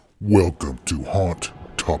Welcome to Haunt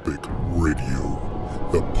Topic Radio,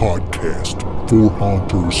 the podcast for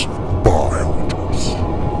haunters by haunters.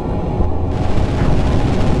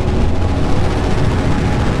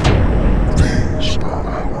 These are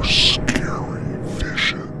our scary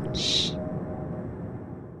visions.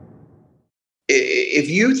 If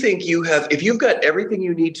you've got everything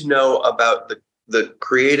you need to know about the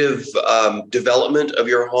creative development of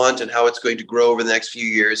your haunt and how it's going to grow over the next few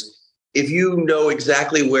years, if you know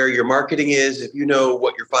exactly where your marketing is, if you know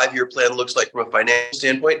what your 5-year plan looks like from a financial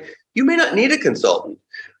standpoint, you may not need a consultant.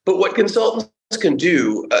 But what consultants can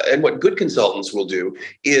do, and what good consultants will do,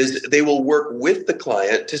 is they will work with the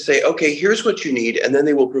client to say, okay, here's what you need. And then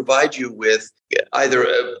they will provide you with either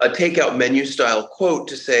a takeout menu style quote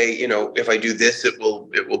to say, if I do this, it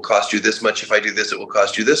will cost you this much. If I do this, it will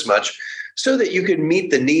cost you this much, so that you can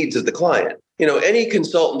meet the needs of the client. Any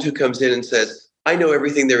consultant who comes in and says, I know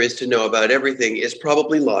everything there is to know about everything is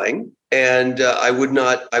probably lying. And I would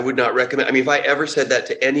not recommend. I mean, if I ever said that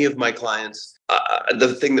to any of my clients,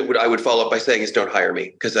 the thing that I would follow up by saying is don't hire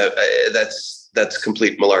me, because that's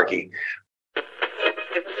complete malarkey.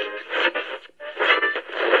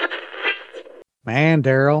 Man,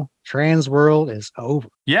 Daryl, Transworld is over.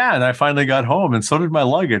 Yeah, and I finally got home, and so did my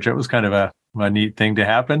luggage. It was kind of a neat thing to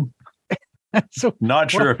happen. So,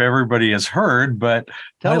 not sure if everybody has heard, but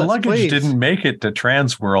my luggage didn't make it to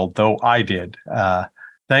Transworld, though I did.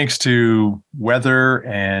 Thanks to weather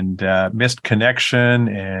and missed connection,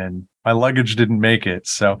 and my luggage didn't make it.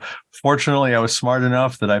 So fortunately, I was smart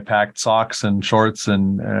enough that I packed socks and shorts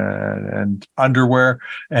and underwear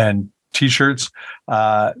and T-shirts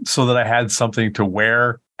so that I had something to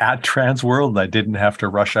wear at Transworld. I didn't have to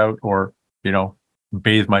rush out or,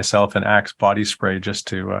 bathe myself in Axe body spray just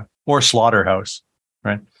to... or Slaughterhouse,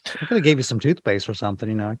 right? I could have gave you some toothpaste or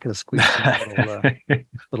something. I could have squeezed a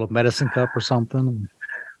little medicine cup or something.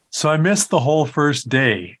 So I missed the whole first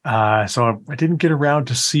day. So I didn't get around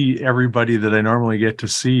to see everybody that I normally get to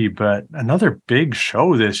see, but another big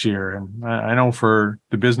show this year. And I know for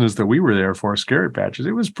the business that we were there for, Scarlet Patches,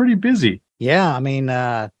 it was pretty busy. Yeah. I mean,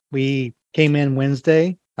 we came in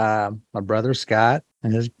Wednesday. My brother, Scott,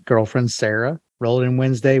 and his girlfriend, Sarah, rolled in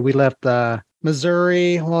Wednesday. We left,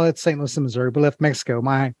 Missouri. Well, it's St. Louis, Missouri. We left Mexico,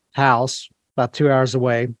 my house, about 2 hours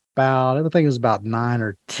away. I think it was about 9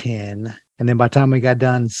 or 10. And then by the time we got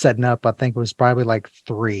done setting up, I think it was probably like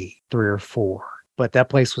 3 or 4. But that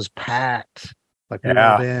place was packed. Like we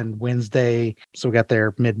rolled in Wednesday. So we got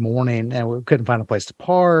there mid-morning and we couldn't find a place to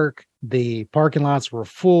park. The parking lots were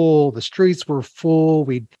full. The streets were full.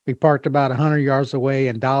 We parked about 100 yards away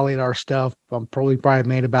and dollied our stuff. Probably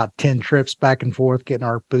made about 10 trips back and forth getting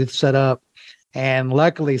our booth set up. And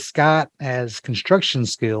luckily, Scott has construction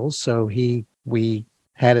skills, so we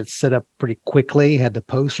had it set up pretty quickly. Had the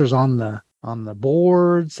posters on the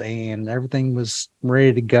boards, and everything was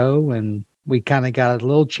ready to go. And we kind of got a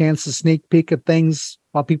little chance to sneak peek at things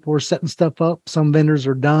while people were setting stuff up. Some vendors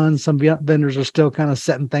are done. Some vendors are still kind of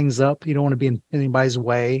setting things up. You don't want to be in anybody's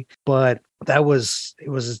way, but it was.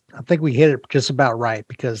 I think we hit it just about right,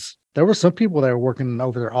 because there were some people that were working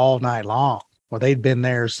over there all night long. Well, they'd been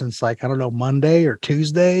there since Monday or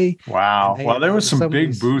Tuesday. Wow. Well, there was some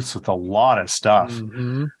big booths with a lot of stuff.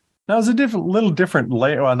 Mm-hmm. That was a little different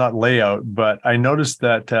layout. Well, not layout, but I noticed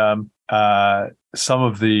that some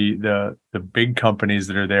of the big companies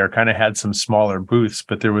that are there kind of had some smaller booths,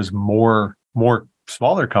 but there was more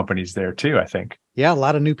smaller companies there too, I think. Yeah, a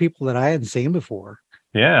lot of new people that I hadn't seen before.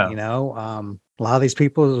 Yeah. A lot of these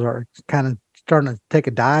people are kind of starting to take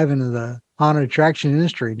a dive into the haunted attraction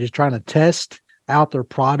industry, just trying to test out their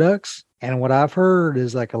products. And what I've heard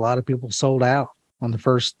is a lot of people sold out on the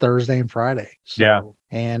first Thursday and Friday. So, yeah.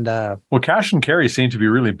 And cash and carry seemed to be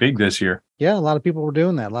really big this year. Yeah, a lot of people were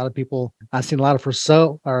doing that. A lot of people, I've seen a lot of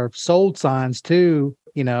sold signs too.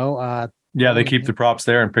 They keep the props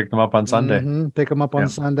there and pick them up on Sunday. Mm-hmm, pick them up on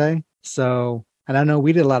Sunday. So, and I know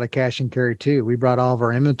we did a lot of cash and carry too. We brought all of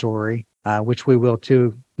our inventory, which we will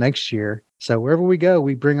too next year. So wherever we go,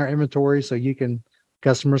 we bring our inventory so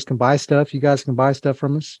customers can buy stuff. You guys can buy stuff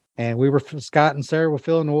from us. And Scott and Sarah were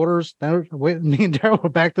filling orders. Me and Daryl were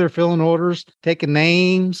back there filling orders, taking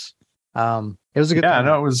names. It was a good time.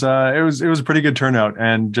 No, it was a pretty good turnout.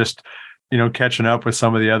 And just, catching up with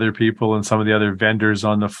some of the other people and some of the other vendors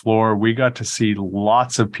on the floor, we got to see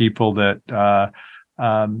lots of people that,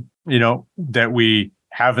 that we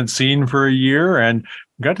haven't seen for a year, and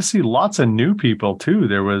got to see lots of new people too.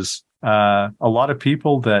 There was a lot of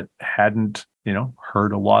people that hadn't,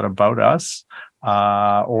 heard a lot about us,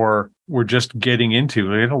 or were just getting into.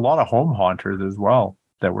 We had a lot of home haunters as well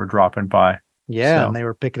that were dropping by. Yeah, so. And they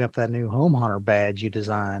were picking up that new home haunter badge you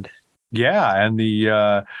designed. Yeah, and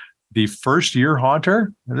the the first year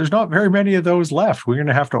Haunter, there's not very many of those left. We're going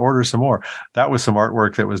to have to order some more. That was some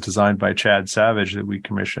artwork that was designed by Chad Savage that we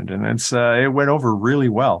commissioned, and it went over really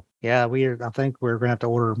well. Yeah, I think we're going to have to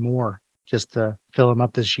order more just to fill them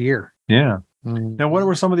up this year. Yeah. Now, what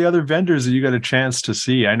were some of the other vendors that you got a chance to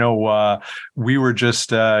see? I know we were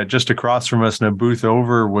just across from us in a booth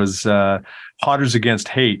over was Haunters Against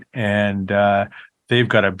Hate, and they've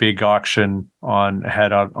got a big auction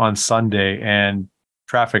on Sunday, and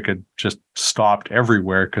traffic had just stopped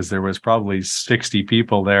everywhere because there was probably 60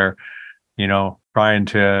 people there, trying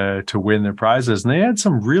to win their prizes, and they had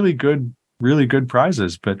some really good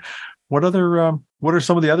prizes. But what are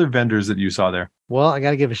some of the other vendors that you saw there? Well, I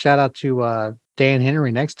got to give a shout out to Dan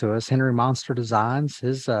Henry next to us, Henry Monster Designs.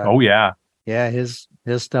 His his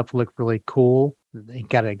stuff looked really cool. He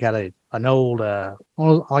got an old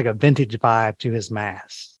like a vintage vibe to his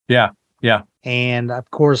mask. Yeah. And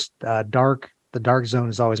of course, the Dark Zone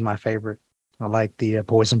is always my favorite. I like the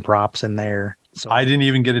poison props in there. So I didn't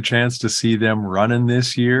even get a chance to see them running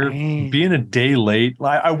this year. Being a day late,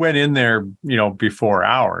 I went in there, before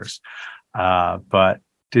hours, but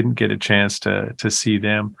didn't get a chance to see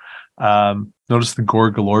them. Noticed the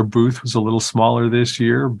Gore Galore booth was a little smaller this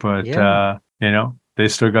year, but they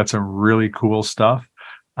still got some really cool stuff.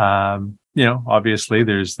 Obviously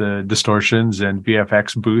there's the Distortions and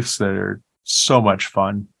VFX booths that are so much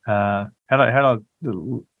fun. Like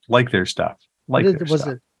their stuff.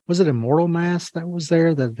 Was it Immortal Mask that was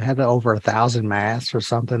there that had over 1,000 masks or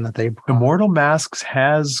something that they brought? Immortal Masks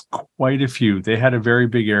has quite a few. They had a very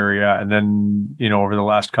big area. And then, over the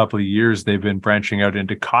last couple of years, they've been branching out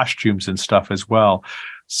into costumes and stuff as well.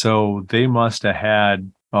 So they must have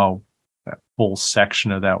had, a full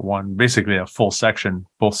section of that one, basically a full section,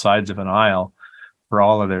 both sides of an aisle for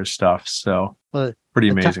all of their stuff. So pretty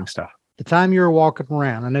amazing stuff. The time you were walking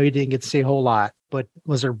around, I know you didn't get to see a whole lot, but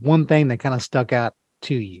was there one thing that kind of stuck out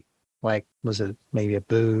to you? Like, was it maybe a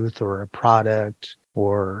booth or a product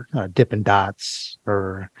or Dippin' Dots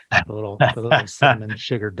or the little cinnamon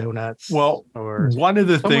sugar donuts? Well, one of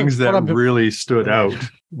the things that really stood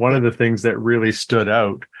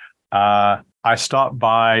out, I stopped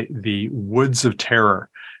by the Woods of Terror,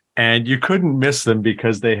 and you couldn't miss them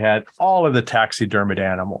because they had all of the taxidermied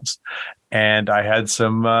animals. And I had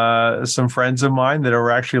some friends of mine that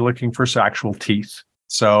were actually looking for actual teeth.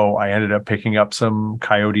 So I ended up picking up some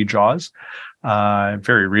coyote jaws,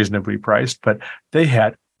 very reasonably priced, but they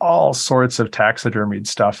had all sorts of taxidermied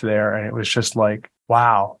stuff there. And it was just like,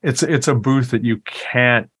 wow, it's a booth that you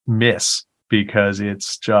can't miss because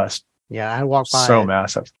it's just I walked by so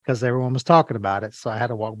massive because everyone was talking about it. So I had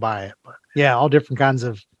to walk by it. But yeah, all different kinds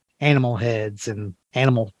of animal heads and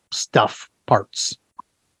animal stuff parts.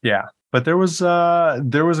 Yeah. But there was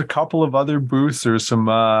a couple of other booths. There's some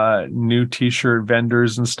new T-shirt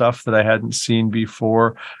vendors and stuff that I hadn't seen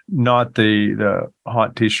before. Not the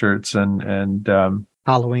haunt T-shirts and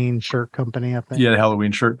Halloween shirt company, I think. Yeah, the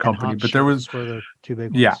Halloween shirt company. But there was were the two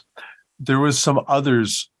big ones. Yeah, there was some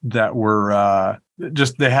others that were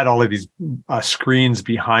they had all of these screens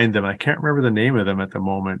behind them. I can't remember the name of them at the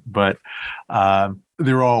moment, but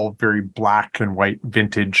they were all very black and white,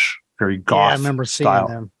 vintage, very goth. Yeah, I remember seeing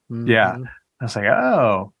them. Mm-hmm. Yeah. I was like,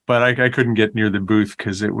 oh, but I couldn't get near the booth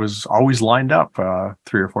because it was always lined up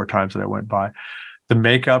 3 or 4 times that I went by. The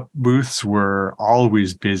makeup booths were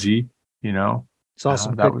always busy, Saw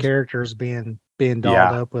some good characters being dolled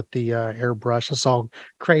up with the airbrush. I saw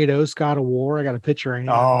Kratos, God of War. I got a picture of him.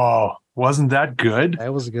 Oh, wasn't that good?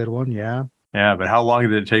 That was a good one, yeah. Yeah, but how long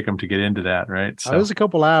did it take him to get into that, right? So, it was a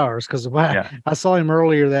couple hours because I saw him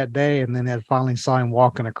earlier that day and then I finally saw him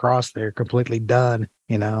walking across there completely done,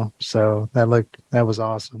 So that was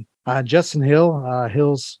awesome. Justin Hill,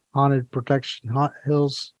 Hill's Haunted Protection,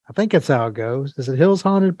 Hill's, I think that's how it goes. Is it Hill's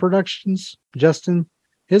Haunted Productions? Justin,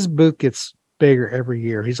 his booth gets bigger every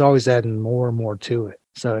year. He's always adding more and more to it.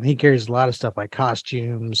 So, and he carries a lot of stuff like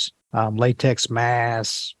costumes, latex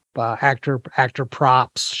masks, actor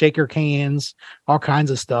props, shaker cans, all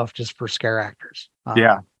kinds of stuff just for scare actors.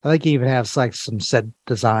 I think he even has like some set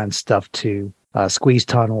design stuff too, squeeze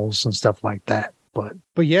tunnels and stuff like that.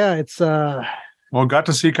 But yeah, it's well, got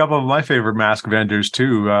to see a couple of my favorite mask vendors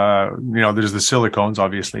too. There's the Silicones,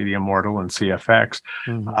 obviously the Immortal and CFX,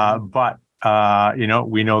 but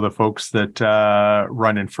we know the folks that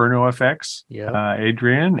run Inferno FX,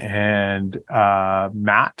 Adrian and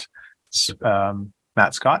Matt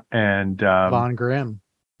Scott and Von Grimm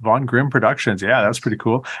Productions. Yeah, that's pretty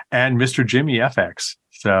cool. And Mr. Jimmy FX.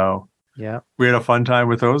 So we had a fun time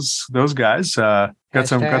with those guys. Got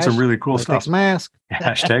some really cool latex stuff. Mask.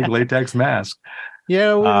 Hashtag latex mask.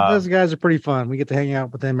 Yeah, those guys are pretty fun. We get to hang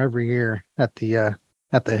out with them every year at the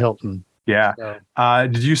at the Hilton. Yeah. So.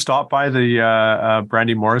 Did you stop by the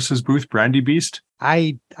Brandy Morris's booth, Brandy Beast?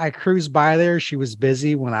 I cruised by there. She was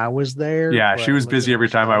busy when I was there. Yeah, she was busy every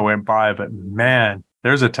time I went by. But man,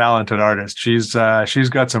 there's a talented artist. She's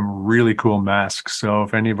got some really cool masks. So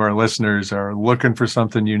if any of our listeners are looking for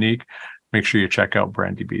something unique, make sure you check out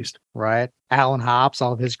Brandy Beast. Right. Alan Hops,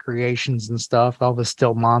 all of his creations and stuff, all the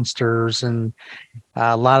still monsters, and he did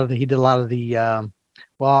a lot of the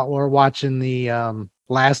we're watching the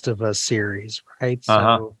Last of Us series, right?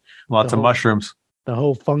 So lots of mushrooms. The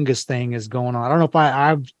whole fungus thing is going on. I don't know if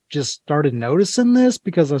I've just started noticing this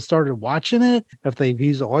because I started watching it. If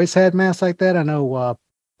they've always had masks like that. I know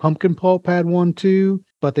Pumpkin Pulp had one too,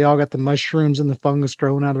 but they all got the mushrooms and the fungus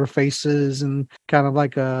growing out of their faces, and kind of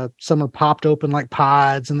like some are popped open like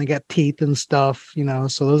pods, and they got teeth and stuff,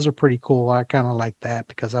 so those are pretty cool. I kind of like that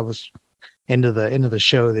because I was into the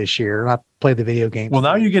show this year. I played the video game. Well,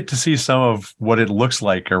 now you get to see some of what it looks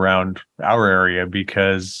like around our area,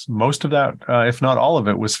 because most of that, if not all of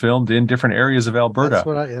it, was filmed in different areas of Alberta.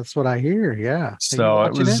 That's what I hear. Yeah. So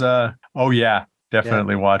it was.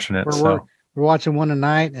 Definitely watching it. We're watching one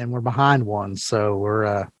tonight, and we're behind one. So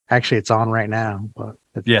we're actually it's on right now. But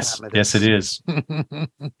yes, it is.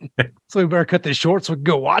 So we better cut this short so we can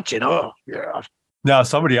go watch it. Oh yeah. Now,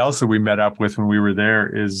 somebody else that we met up with when we were there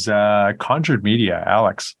is Conjured Media,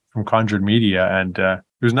 Alex from Conjured Media, and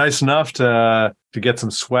he was nice enough to get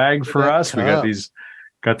some swag for us. We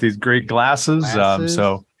got these great glasses.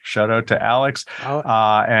 So shout out to Alex.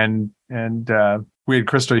 And we had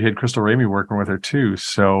Crystal. You had Crystal Ramey working with her too.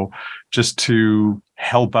 So just to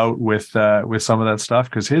help out with some of that stuff,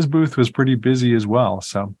 because his booth was pretty busy as well.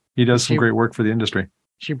 So he does some great work for the industry.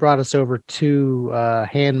 She brought us over 2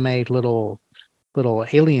 handmade little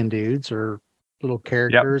alien dudes or little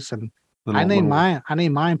characters. Yep. And I named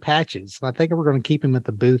mine Patches. I think we're going to keep him at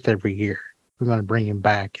the booth every year. We're going to bring him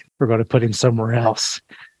back. We're going to put him somewhere else.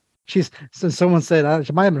 Someone said,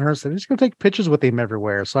 she might have been her, said, just go take pictures with him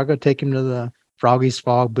everywhere. So I'll go take him to the Froggy's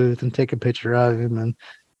Fog booth and take a picture of him. And,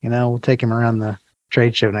 we'll take him around the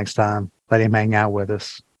trade show next time. Let him hang out with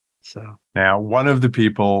us. So now, one of the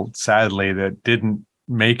people, sadly, that didn't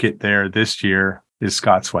make it there this year is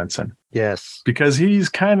Scott Swenson. Yes. Because he's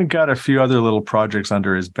kind of got a few other little projects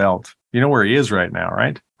under his belt. You know where he is right now,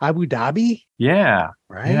 right? Abu Dhabi? Yeah.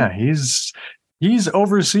 Right. Yeah, he's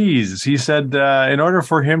overseas. He said in order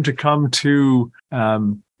for him to come to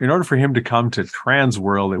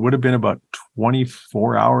Transworld, it would have been about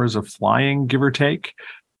 24 hours of flying, give or take.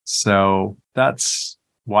 So that's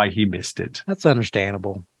why he missed it. That's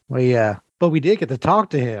understandable. Well, yeah. But we did get to talk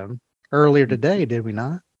to him earlier today, did we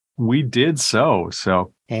not? We did so.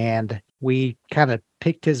 And we kind of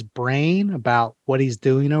picked his brain about what he's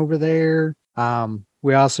doing over there.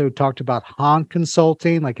 We also talked about haunt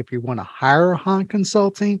consulting, like if you want to hire a haunt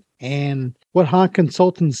consulting, and what haunt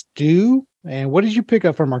consultants do. And what did you pick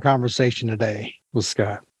up from our conversation today with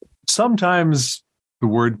Scott? Sometimes the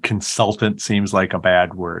word consultant seems like a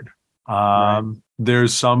bad word. Right.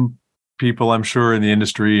 There's some people, I'm sure, in the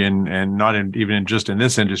industry and not even just in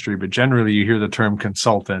this industry, but generally you hear the term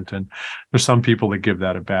consultant, and there's some people that give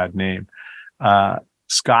that a bad name.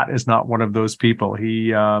 Scott is not one of those people.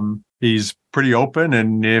 He's pretty open,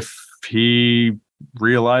 and if he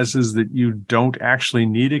realizes that you don't actually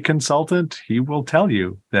need a consultant, he will tell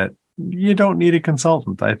you that you don't need a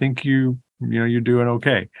consultant. I think you're doing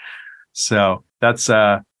okay. So that's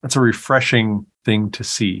a refreshing thing to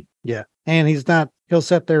see. Yeah. And he'll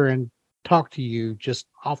sit there and talk to you just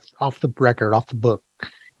off the record, off the book.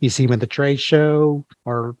 You see him at the trade show,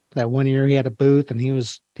 or that one year he had a booth and he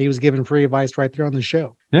was giving free advice right there on the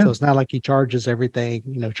show. Yeah. So it's not like he charges everything,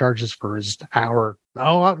 charges for his hour.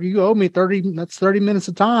 Oh, you owe me 30, that's 30 minutes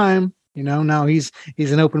of time. Now he's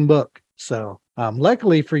an open book. So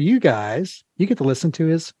luckily for you guys, you get to listen to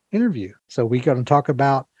his interview. So we're going to talk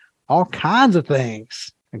about all kinds of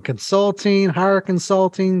things. And consulting, hire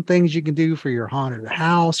consulting, things you can do for your haunted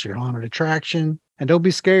house, your haunted attraction. And don't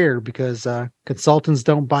be scared, because consultants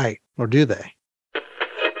don't bite, or do they?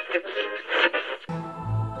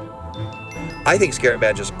 I think Scarlet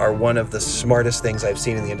badges are one of the smartest things I've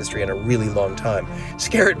seen in the industry in a really long time.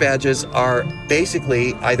 Scarlet badges are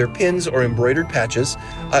basically either pins or embroidered patches,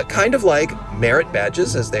 kind of like merit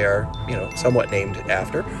badges, as they are, somewhat named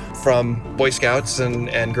after, from Boy Scouts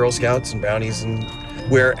and Girl Scouts and Brownies, and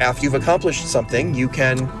where after you've accomplished something, you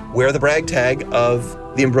can wear the brag tag of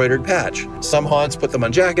the embroidered patch. Some haunts put them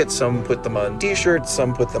on jackets, some put them on t-shirts,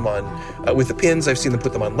 some put them on, with the pins, I've seen them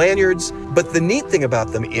put them on lanyards. But the neat thing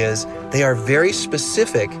about them is they are very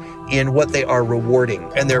specific in what they are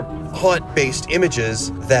rewarding. And they're haunt-based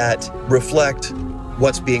images that reflect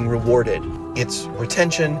what's being rewarded. it's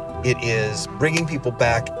retention, it is bringing people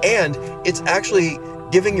back, and it's actually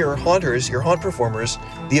giving your haunters, your haunt performers,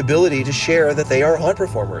 the ability to share that they are haunt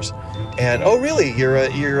performers. And, oh really, you're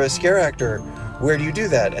a scare actor, where do you do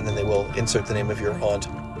that? And then they will insert the name of your haunt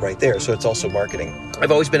right there. So it's also marketing.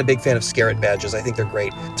 I've always been a big fan of Scarrett badges. I think they're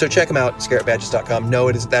great. So check them out, scarrettbadges.com.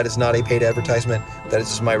 No, that is not a paid advertisement. That is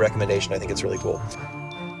just my recommendation. I think it's really cool.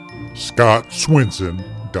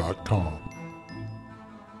 ScottSwenson.com.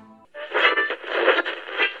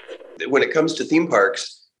 When it comes to theme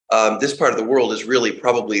parks, this part of the world is really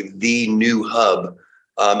probably the new hub.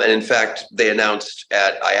 And in fact, they announced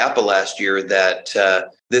at IAAPA last year that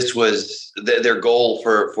this was their goal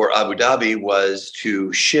for Abu Dhabi was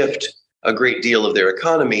to shift a great deal of their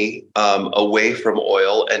economy away from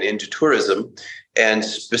oil and into tourism, and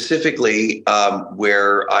specifically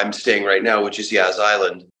where I'm staying right now, which is Yas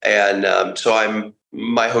Island. And so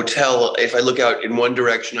my hotel, if I look out in one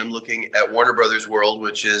direction, I'm looking at Warner Brothers World,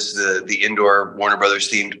 which is the indoor Warner Brothers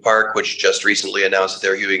themed park, which just recently announced that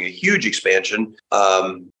they're doing a huge expansion,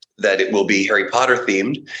 that it will be Harry Potter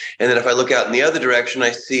themed. And then if I look out in the other direction,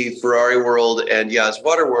 I see Ferrari World and Yas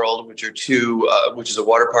Water World, which are which is a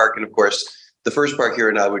water park. And of course, the first park here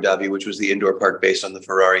in Abu Dhabi, which was the indoor park based on the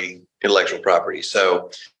Ferrari intellectual property. So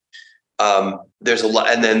there's a lot.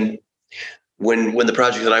 And then when the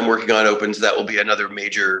project that I'm working on opens, that will be another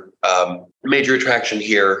major attraction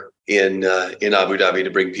here in Abu Dhabi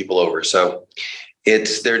to bring people over. So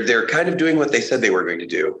they're kind of doing what they said they were going to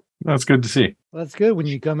do. That's good to see. Well, that's good when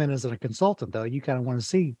you come in as a consultant, though. You kind of want to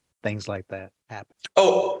see things like that happen.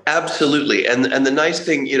 Oh, absolutely. And the nice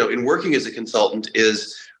thing, in working as a consultant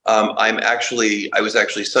is I was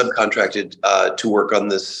actually subcontracted to work on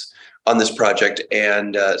this project,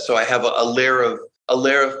 and so I have a layer of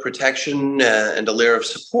protection and a layer of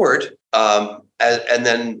support, and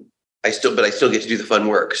then I still get to do the fun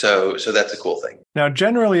work. So that's a cool thing. Now,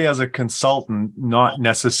 generally as a consultant, not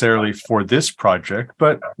necessarily for this project,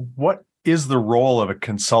 but what is the role of a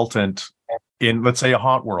consultant in, let's say, a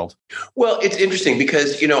haunt world? Well, it's interesting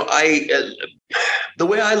because, the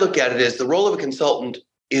way I look at it is the role of a consultant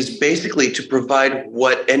is basically to provide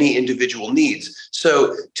what any individual needs.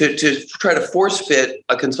 So to try to force fit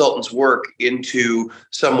a consultant's work into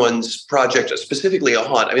someone's project, specifically a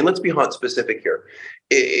haunt. I mean, let's be haunt specific here.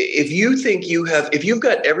 If you've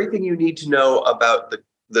got everything you need to know about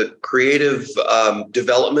the creative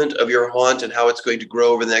development of your haunt and how it's going to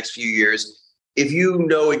grow over the next few years, if you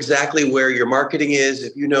know exactly where your marketing is,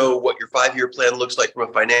 if you know what your 5-year plan looks like from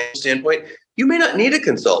a financial standpoint, you may not need a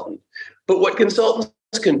consultant. But what consultants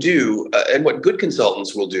can do, and what good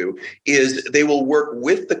consultants will do, is they will work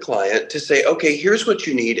with the client to say, okay, here's what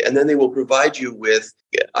you need. And then they will provide you with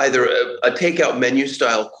either a takeout menu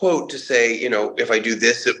style quote to say, if I do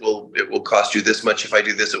this, it will cost you this much. If I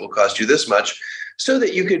do this, it will cost you this much, so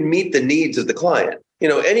that you can meet the needs of the client.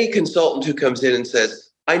 Any consultant who comes in and says,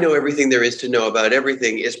 I know everything there is to know about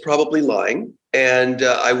everything is probably lying. And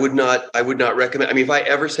I would not recommend. I mean, if I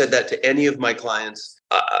ever said that to any of my clients,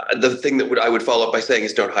 the thing that I would follow up by saying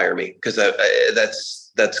is don't hire me, because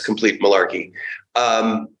that's complete malarkey.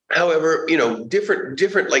 However,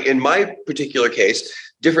 different, like in my particular case,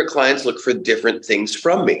 different clients look for different things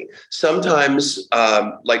from me. Sometimes,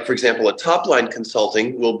 like for example, a top line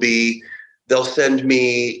consulting will be, they'll send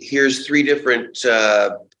me,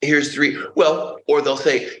 or they'll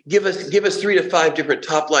say, give us 3 to 5 different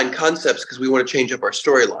top line concepts because we want to change up our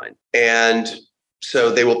storyline. And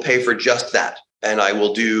so they will pay for just that. And I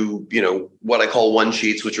will do, what I call one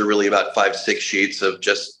sheets, which are really about 5 to 6 sheets of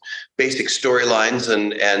just basic storylines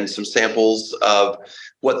and some samples of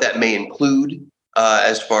what that may include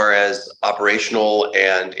as far as operational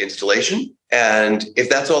and installation. And if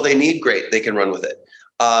that's all they need, great, they can run with it.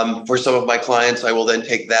 For some of my clients, I will then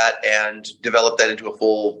take that and develop that into a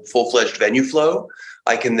full-fledged venue flow.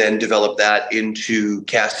 I can then develop that into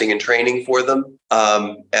casting and training for them,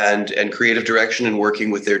 and creative direction, and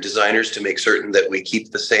working with their designers to make certain that we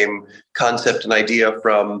keep the same concept and idea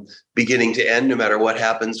from beginning to end, no matter what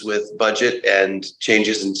happens with budget and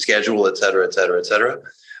changes in schedule, et cetera, et cetera, et cetera.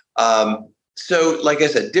 So like I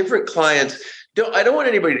said, different clients. I don't want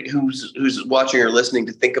anybody who's watching or listening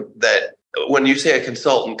to think of that when you say a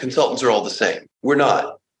consultant, consultants are all the same. We're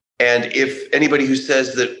not. And if anybody who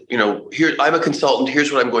says that, here, I'm a consultant,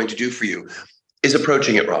 here's what I'm going to do for you, is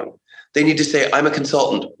approaching it wrong. They need to say, I'm a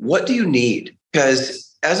consultant. What do you need?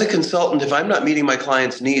 Because as a consultant, if I'm not meeting my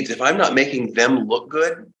clients' needs, if I'm not making them look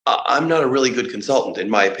good, I'm not a really good consultant, in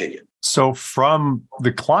my opinion. So from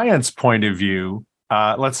the client's point of view,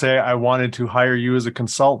 let's say I wanted to hire you as a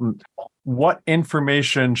consultant, what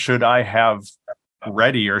information should I have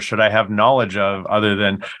ready, or should I have knowledge of, other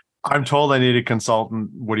than I'm told I need a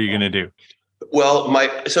consultant. What are you going to do? Well,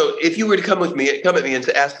 so if you were to come at me and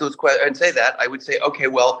to ask those questions and say that, I would say, okay,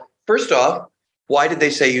 well, first off, why did they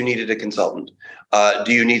say you needed a consultant?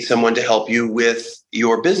 Do you need someone to help you with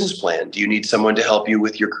your business plan? Do you need someone to help you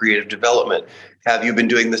with your creative development? Have you been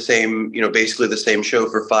doing the same, basically the same show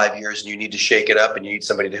for 5 years and you need to shake it up and you need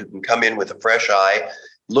somebody who can come in with a fresh eye,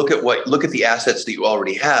 look at the assets that you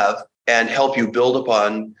already have and help you build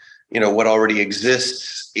upon, what already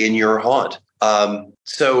exists in your haunt.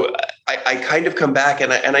 So I kind of come back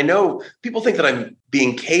and I know people think that I'm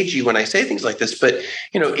being cagey when I say things like this, but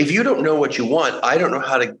if you don't know what you want, I don't know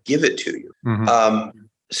how to give it to you. Mm-hmm.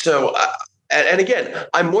 And again,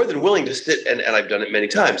 I'm more than willing to sit and I've done it many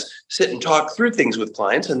times, sit and talk through things with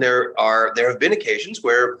clients. And there have been occasions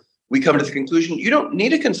where we come to the conclusion, you don't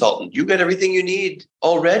need a consultant. You got everything you need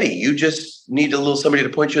already. You just need somebody to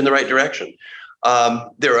point you in the right direction.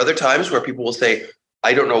 There are other times where people will say,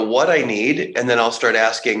 I don't know what I need. And then I'll start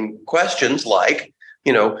asking questions like,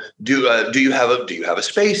 do you have a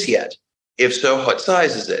space yet? If so, what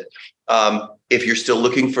size is it? If you're still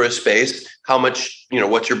looking for a space, how much,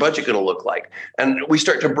 what's your budget going to look like? And we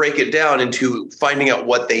start to break it down into finding out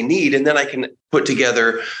what they need. And then I can put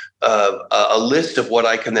together a list of what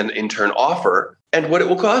I can then in turn offer and what it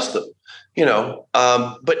will cost them.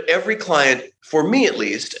 But every client, for me at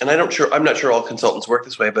least, and I'm not sure all consultants work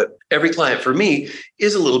this way, but every client for me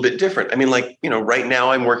is a little bit different. I mean, right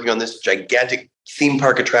now I'm working on this gigantic theme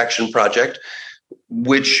park attraction project,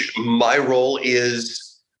 which my role is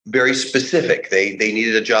very specific. They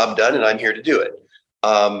needed a job done and I'm here to do it.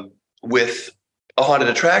 With a haunted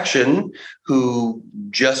attraction who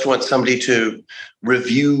just wants somebody to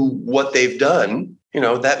review what they've done,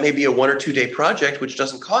 that may be a 1 or 2 day project, which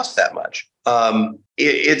doesn't cost that much. I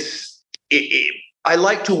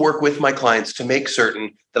like to work with my clients to make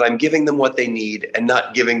certain that I'm giving them what they need and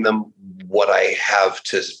not giving them what I have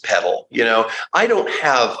to peddle. I don't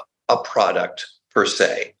have a product per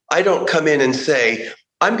se. I don't come in and say,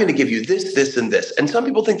 I'm going to give you this, this, and this. And some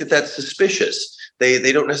people think that that's suspicious.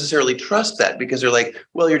 They don't necessarily trust that because they're like,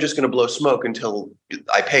 well, you're just going to blow smoke until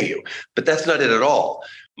I pay you. But that's not it at all.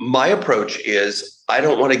 My approach is I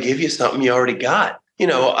don't want to give you something you already got.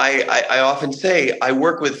 I often say I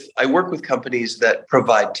work with companies that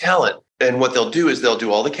provide talent. And what they'll do is they'll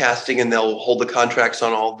do all the casting and they'll hold the contracts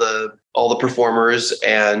on all the performers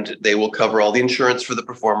and they will cover all the insurance for the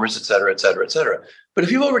performers, et cetera, et cetera, et cetera. But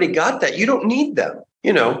if you've already got that, you don't need them.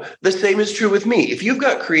 The same is true with me. If you've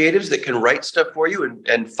got creatives that can write stuff for you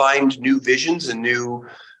and find new visions and new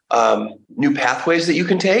pathways that you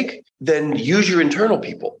can take, then use your internal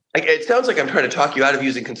people. It sounds like I'm trying to talk you out of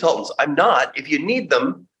using consultants. I'm not. If you need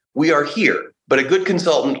them, we are here. But a good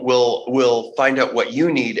consultant will find out what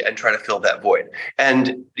you need and try to fill that void.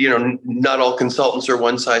 And not all consultants are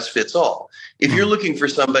one size fits all. If you're looking for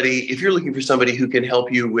somebody who can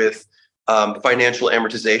help you with financial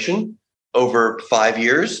amortization over 5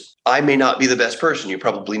 years, I may not be the best person. You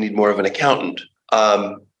probably need more of an accountant.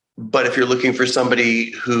 But if you're looking for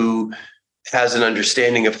somebody who has an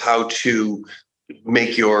understanding of how to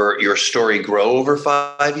make your story grow over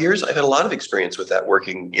 5 years, I've had a lot of experience with that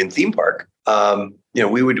working in theme park.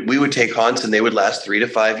 We would take haunts and they would last 3 to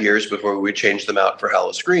 5 years before we would change them out for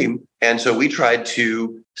Hallow Scream. And so we tried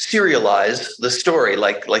to serialize the story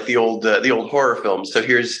like the old horror films. So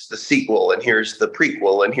here's the sequel and here's the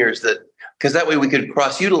prequel and here's because that way we could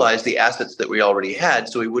cross-utilize the assets that we already had,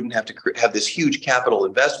 so we wouldn't have to have this huge capital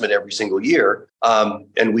investment every single year,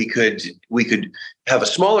 and we could have a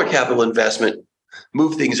smaller capital investment,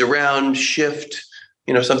 move things around, shift.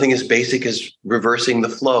 Something as basic as reversing the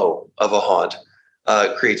flow of a haunt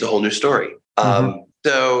creates a whole new story.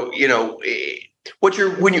 So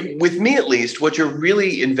with me at least, what you're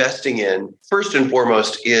really investing in first and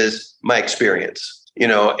foremost is my experience.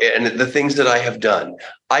 And the things that I have done.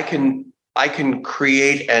 I can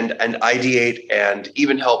create and ideate and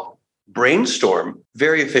even help brainstorm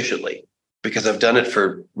very efficiently because I've done it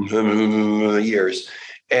for years.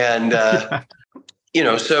 And,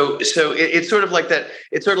 so it's sort of like that.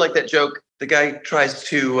 It's sort of like that joke. The guy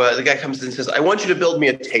comes in and says, I want you to build me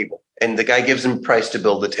a table. And the guy gives him a price to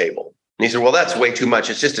build the table. And he said, well, that's way too much.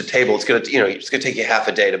 It's just a table. It's going to take you half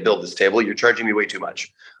a day to build this table. You're charging me way too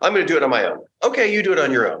much. I'm going to do it on my own. Okay, you do it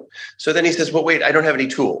on your own. So then he says, well, wait, I don't have any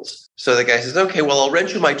tools. So the guy says, okay, well, I'll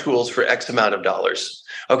rent you my tools for X amount of dollars.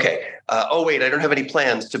 Okay. Oh, wait, I don't have any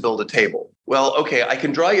plans to build a table. Well, okay, I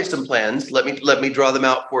can draw you some plans. Let me draw them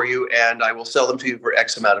out for you and I will sell them to you for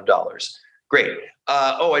X amount of dollars. Great.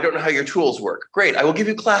 I don't know how your tools work. Great. I will give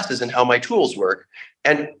you classes in how my tools work.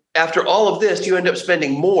 And after all of this, you end up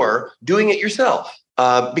spending more doing it yourself.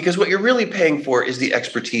 because what you're really paying for is the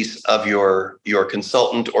expertise of your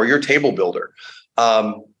consultant or your table builder.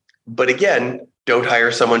 But again, don't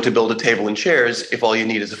hire someone to build a table and chairs if all you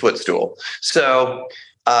need is a footstool. So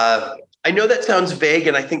I know that sounds vague,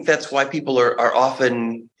 and I think that's why people are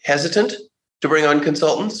often hesitant to bring on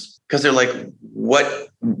consultants, because they're like,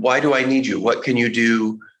 why do I need you? What can you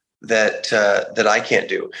do that I can't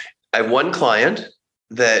do? I have one client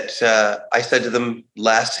that I said to them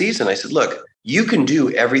last season, I said, look, you can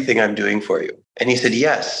do everything I'm doing for you. And he said,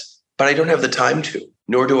 yes, but I don't have the time to,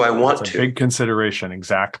 nor do I want That's to. a big consideration.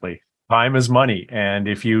 Exactly. Time is money. And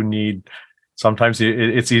if you need, sometimes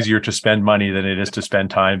it's easier to spend money than it is to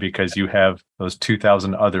spend time because you have those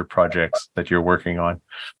 2,000 other projects that you're working on.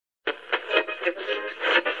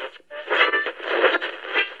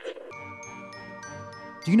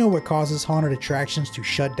 Do you know what causes haunted attractions to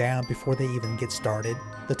shut down before they even get started?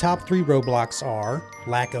 The top 3 roadblocks are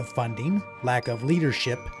lack of funding, lack of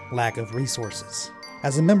leadership, lack of resources.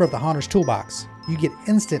 As a member of the Haunters Toolbox, you get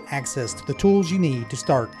instant access to the tools you need to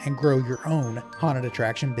start and grow your own haunted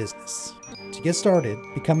attraction business. To get started,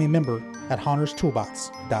 become a member at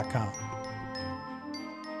haunterstoolbox.com.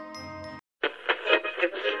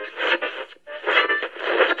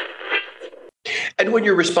 And when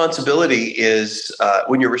your responsibility is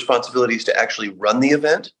to actually run the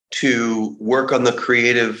event, to work on the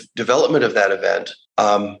creative development of that event,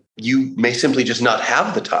 you may simply just not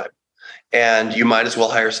have the time. And you might as well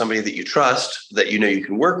hire somebody that you trust, that you know you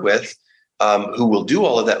can work with, who will do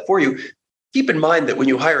all of that for you. Keep in mind that when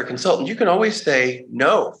you hire a consultant, you can always say,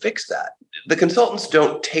 no, fix that. The consultants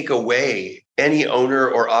don't take away any owner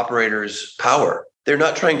or operator's power. They're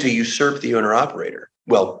not trying to usurp the owner-operator.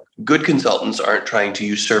 Well, good consultants aren't trying to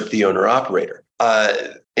usurp the owner-operator.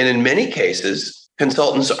 And in many cases,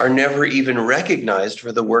 consultants are never even recognized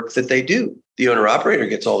for the work that they do. The owner-operator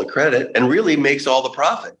gets all the credit and really makes all the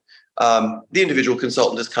profit. The individual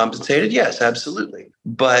consultant is compensated, yes, absolutely.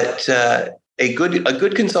 But a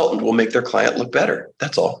good consultant will make their client look better.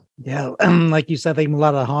 That's all. Yeah, like you said, I think a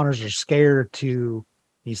lot of the haunters are scared to.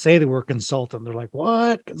 You say the word consultant, they're like,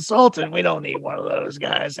 what? Consultant? We don't need one of those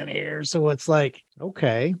guys in here. So it's like,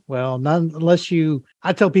 okay, well,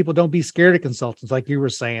 I tell people don't be scared of consultants. Like you were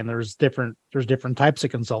saying, there's different types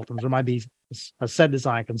of consultants. There might be a set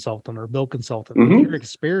design consultant or a build consultant. Mm-hmm. With your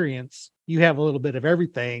experience, you have a little bit of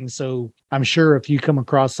everything. So I'm sure if you come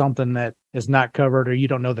across something that is not covered or you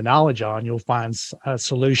don't know the knowledge on, you'll find a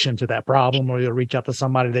solution to that problem, or you'll reach out to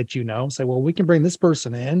somebody that you know, say, well, we can bring this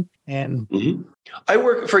person in. And mm-hmm. I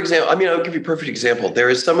work, for example, I'll give you a perfect example. There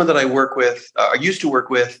is someone that I work with, I used to work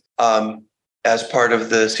with as part of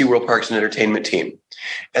the SeaWorld Parks and Entertainment team.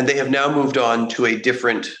 And they have now moved on to a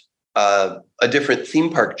different theme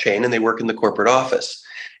park chain, and they work in the corporate office.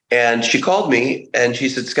 And she called me and she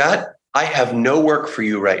said, Scott, I have no work for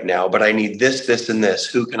you right now, but I need this, this, and this.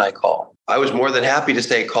 Who can I call? I was more than happy to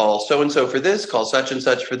say, call so-and-so for this, call such and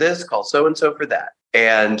such for this, call so-and-so for that.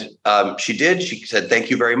 And she did. She said, thank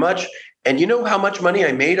you very much. And you know how much money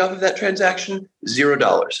I made off of that transaction?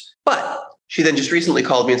 $0. But she then just recently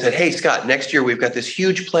called me and said, hey, Scott, next year we've got this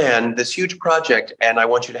huge plan, this huge project, and I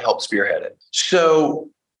want you to help spearhead it. So,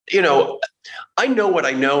 I know what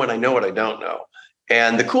I know and I know what I don't know.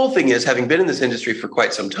 And the cool thing is, having been in this industry for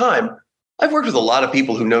quite some time, I've worked with a lot of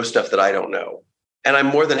people who know stuff that I don't know. And I'm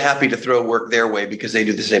more than happy to throw work their way because they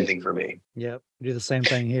do the same thing for me. Yep, do the same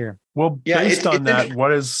thing here. Well, based on that,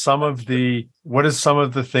 what is some of the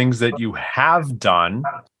things that you have done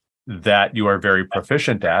that you are very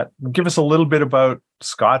proficient at? Give us a little bit about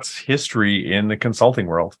Scott's history in the consulting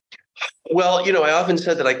world. Well, I often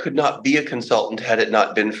said that I could not be a consultant had it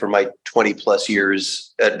not been for my 20 plus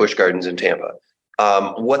years at Busch Gardens in Tampa.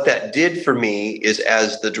 What that did for me is,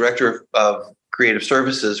 as the director of creative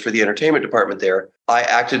services for the entertainment department there, I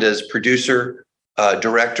acted as producer,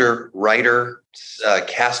 director, writer,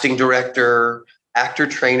 casting director, actor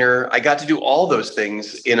trainer. I got to do all those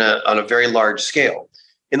things on a very large scale.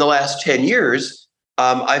 In the last 10 years,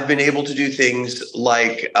 I've been able to do things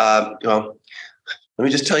like, let me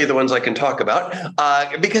just tell you the ones I can talk about,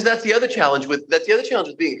 because that's the other challenge with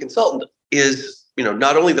being a consultant is,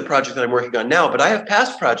 not only the project that I'm working on now, but I have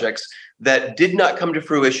past projects that did not come to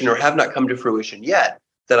fruition or have not come to fruition yet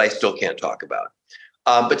that I still can't talk about.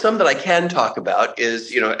 But some that I can talk about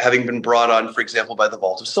is, having been brought on, for example, by the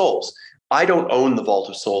Vault of Souls. I don't own the Vault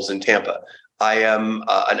of Souls in Tampa. I am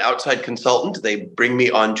an outside consultant. They bring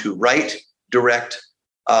me on to write, direct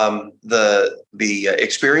the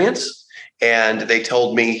experience. And they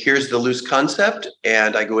told me, here's the loose concept.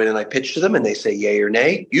 And I go in and I pitch to them and they say yay or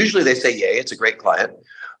nay. Usually they say yay. It's a great client.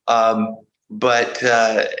 But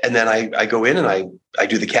and then I go in and I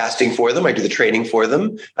do the casting for them. I do the training for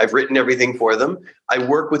them. I've written everything for them. I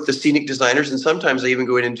work with the scenic designers, and sometimes I even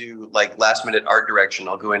go in and do like last minute art direction.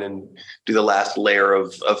 I'll go in and do the last layer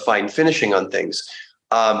of fine finishing on things.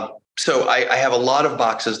 So I have a lot of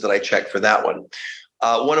boxes that I check for that one.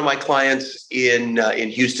 One of my clients in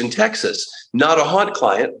Houston, Texas, not a haunt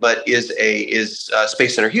client, but is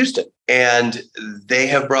Space Center Houston, and they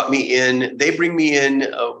have brought me in. They bring me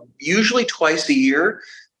in usually twice a year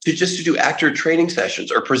to do actor training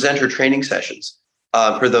sessions or presenter training sessions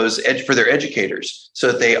for their educators,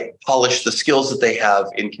 so that they polish the skills that they have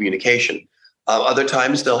in communication. Other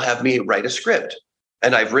times they'll have me write a script,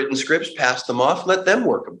 and I've written scripts, passed them off, let them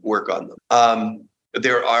work on them.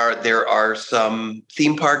 There are some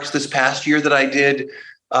theme parks this past year that I did.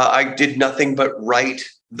 I did nothing but write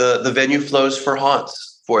the venue flows for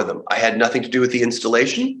haunts for them. I had nothing to do with the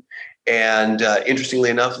installation. And interestingly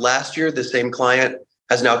enough, last year, the same client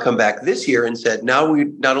has now come back this year and said, not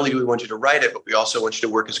only do we want you to write it, but we also want you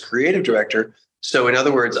to work as creative director. So in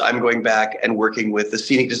other words, I'm going back and working with the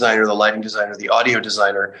scenic designer, the lighting designer, the audio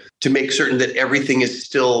designer to make certain that everything is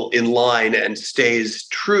still in line and stays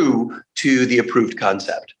true to the approved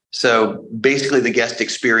concept. So basically the guest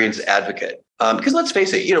experience advocate. Because let's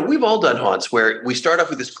face it, we've all done haunts where we start off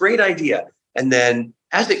with this great idea, and then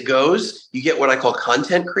as it goes, you get what I call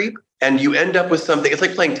content creep, and you end up with something. It's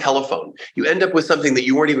like playing telephone. You end up with something that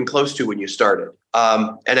you weren't even close to when you started.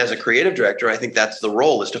 And as a creative director, I think that's the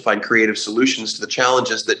role, is to find creative solutions to the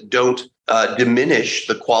challenges that don't diminish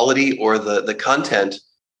the quality or the content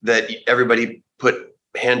that everybody put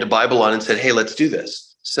hand to Bible on and said, hey, let's do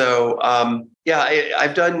this. So,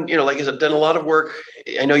 I've done, like I said, I've done a lot of work.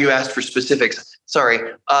 I know you asked for specifics. Sorry.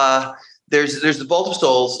 There's the Vault of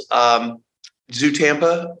Souls, Zoo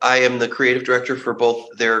Tampa. I am the creative director for both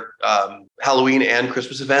their Halloween and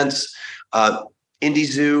Christmas events. Indy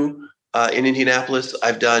Zoo in Indianapolis,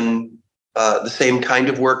 I've done the same kind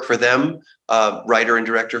of work for them, writer and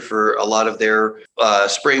director for a lot of their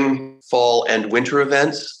spring, fall, and winter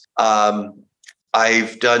events.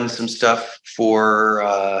 I've done some stuff for,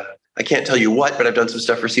 I can't tell you what, but I've done some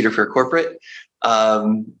stuff for Cedar Fair Corporate,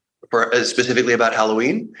 specifically about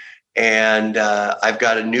Halloween. And I've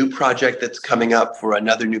got a new project that's coming up for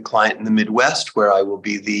another new client in the Midwest, where I will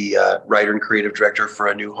be the writer and creative director for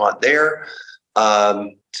a new haunt there.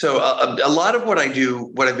 So a lot of what I've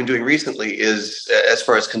been doing recently is, as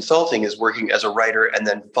far as consulting, is working as a writer and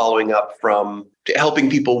then following up from helping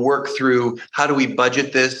people work through, how do we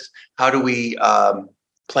budget this? How do we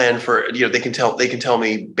plan for, they can tell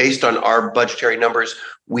me, based on our budgetary numbers,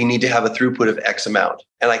 we need to have a throughput of X amount.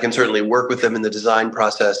 And I can certainly work with them in the design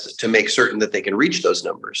process to make certain that they can reach those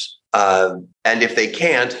numbers. And if they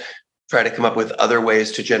can't, try to come up with other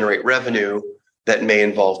ways to generate revenue that may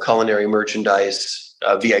involve culinary merchandise,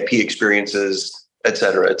 VIP experiences, et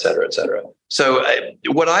cetera, et cetera, et cetera. So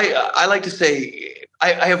what I like to say,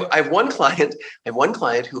 I have one client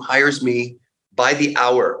who hires me by the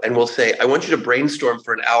hour and will say, I want you to brainstorm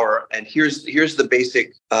for an hour. And here's the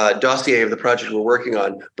basic dossier of the project we're working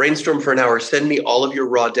on. Brainstorm for an hour, send me all of your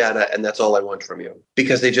raw data, and that's all I want from you.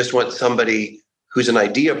 Because they just want somebody who's an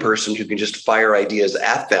idea person who can just fire ideas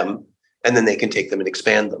at them, and then they can take them and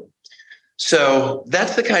expand them. So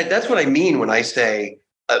that's what I mean when I say,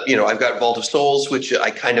 I've got Vault of Souls, which I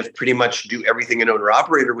kind of pretty much do everything an owner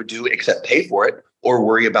operator would do except pay for it or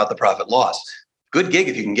worry about the profit loss. Good gig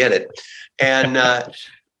if you can get it. And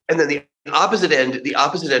then the opposite end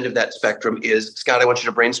of that spectrum is, Scott, I want you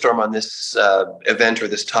to brainstorm on this event or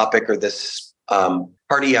this topic or this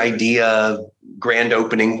party idea, grand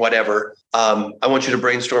opening, whatever. I want you to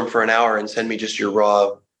brainstorm for an hour and send me just your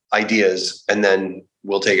raw ideas, and then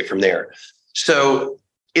we'll take it from there. So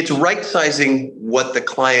it's right sizing what the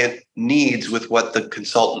client needs with what the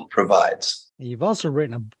consultant provides. You've also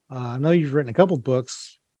written I know you've written a couple of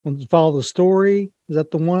books. Follow the Story. Is that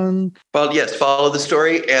the one? Well, yes, Follow the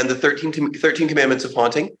Story and the 13 Commandments of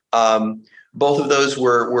Haunting. Both of those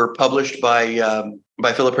were published by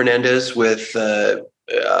Philip Hernandez with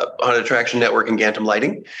Haunted Attraction Network and Gantom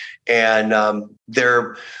Lighting. And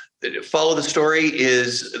Follow the Story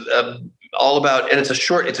is all about, and it's a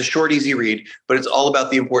short, easy read, but it's all about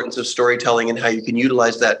the importance of storytelling and how you can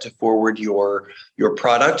utilize that to forward your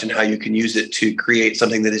product and how you can use it to create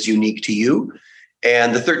something that is unique to you.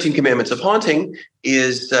 And the 13 Commandments of Haunting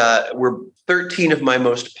were 13 of my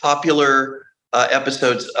most popular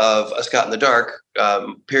episodes of A Scott in the Dark,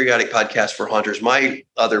 periodic podcast for haunters, my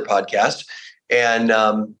other podcast. And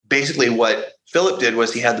basically what Philip did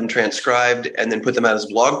was he had them transcribed and then put them out as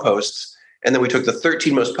blog posts. And then we took the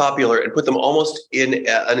 13 most popular and put them almost in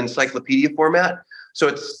an encyclopedia format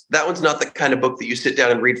So that one's not the kind of book that you sit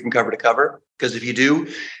down and read from cover to cover, because if you do,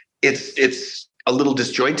 it's a little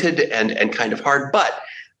disjointed and kind of hard. But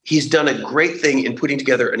he's done a great thing in putting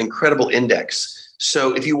together an incredible index.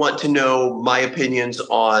 So if you want to know my opinions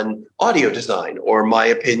on audio design, or my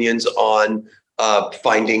opinions on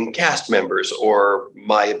finding cast members, or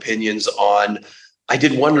my opinions on, I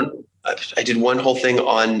did one whole thing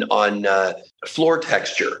on floor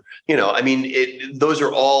texture. Those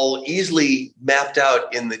are all easily mapped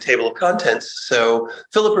out in the table of contents. So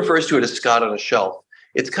Philip refers to it as Scott on a shelf.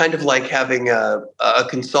 It's kind of like having a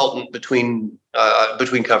consultant between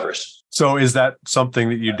covers. So is that something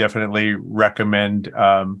that you definitely recommend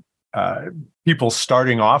people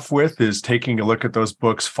starting off with, is taking a look at those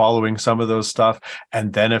books, following some of those stuff,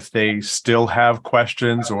 and then if they still have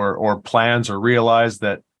questions or plans, or realize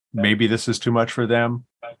that maybe this is too much for them,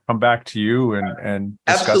 come back to you and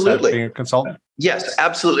discuss absolutely. That being a consultant? Yes,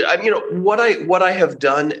 absolutely. What I have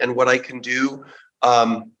done and what I can do,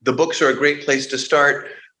 the books are a great place to start.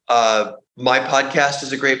 My podcast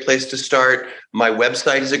is a great place to start. My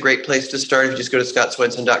website is a great place to start. If you just go to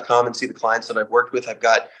scottswenson.com and see the clients that I've worked with, I've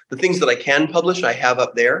got the things that I can publish, I have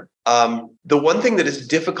up there. The one thing that is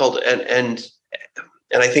difficult, and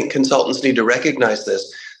I think consultants need to recognize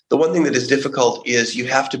this, the one thing that is difficult is you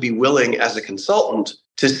have to be willing as a consultant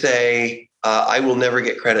to say, I will never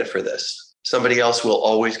get credit for this. Somebody else will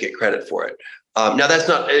always get credit for it. Now that's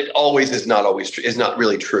not, it always is not always true, is not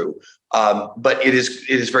really true. But it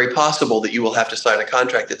is very possible that you will have to sign a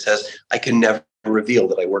contract that says, I can never reveal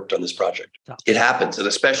that I worked on this project. It happens. And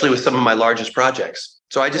especially with some of my largest projects.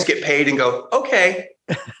 So I just get paid and go, okay.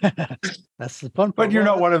 That's the fun part. But you're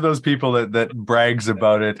not one of those people that brags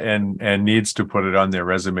about it and needs to put it on their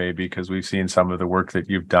resume, because we've seen some of the work that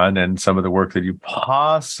you've done and some of the work that you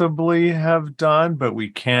possibly have done, but we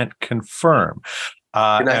can't confirm.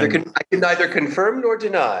 I can neither confirm nor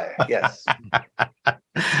deny. Yes.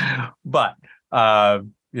 But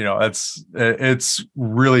it's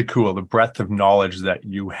really cool, the breadth of knowledge that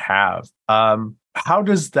you have. How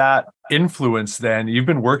does that influence then? You've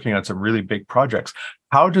been working on some really big projects.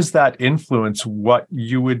 How does that influence what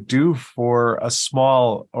you would do for a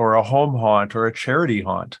small or a home haunt or a charity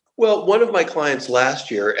haunt? Well, one of my clients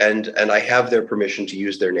last year, and I have their permission to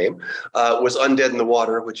use their name, was Undead in the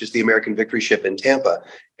Water, which is the American Victory Ship in Tampa.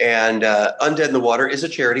 And Undead in the Water is a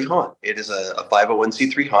charity haunt. It is a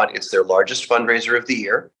 501c3 haunt. It's their largest fundraiser of the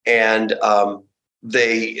year. And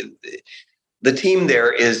the team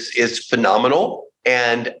there is phenomenal.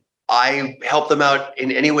 And I help them out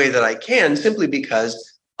in any way that I can, simply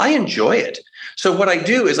because I enjoy it. So what I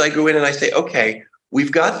do is I go in and I say, okay,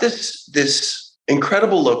 we've got this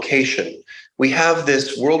incredible location. We have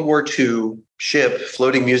this World War II ship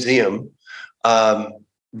floating museum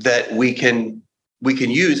that we can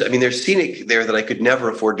use. I mean, there's scenic there that I could never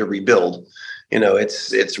afford to rebuild.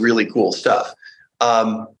 It's really cool stuff.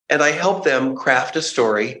 And I help them craft a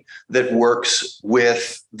story that works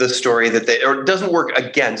with the story or doesn't work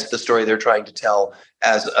against the story they're trying to tell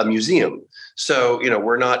as a museum. So,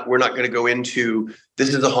 we're not going to go into, this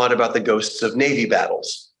is a haunt about the ghosts of Navy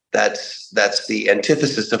battles. That's the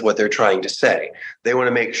antithesis of what they're trying to say. They want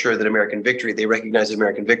to make sure that they recognize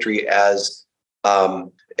American Victory as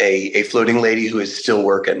a floating lady who is still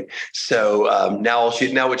working. So now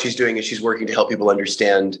what she's doing is she's working to help people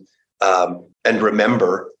understand and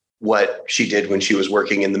remember what she did when she was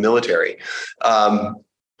working in the military.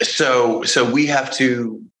 So we have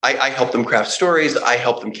to. I help them craft stories. I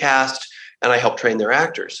help them cast, and I help train their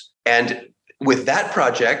actors. And with that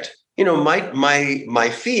project, my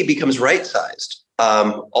fee becomes right-sized.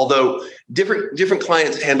 Although different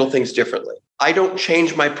clients handle things differently. I don't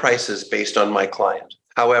change my prices based on my client.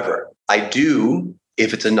 However, I do,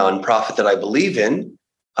 if it's a nonprofit that I believe in,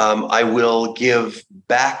 I will give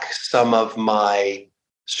back some of my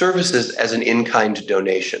services as an in-kind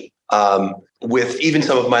donation. With even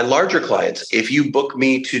some of my larger clients, if you book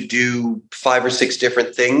me to do 5 or 6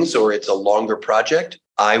 different things, or it's a longer project,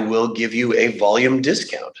 I will give you a volume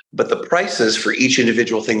discount. But the prices for each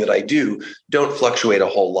individual thing that I do don't fluctuate a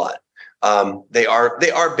whole lot. They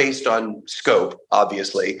are based on scope,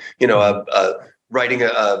 obviously. Writing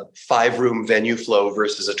a 5-room venue flow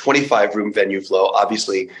versus a 25-room venue flow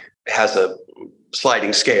obviously has a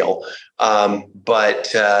sliding scale.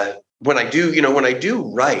 But when I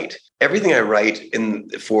do write, everything I write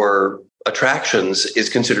for attractions is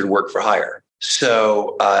considered work for hire.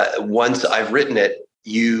 So once I've written it,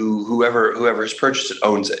 whoever has purchased it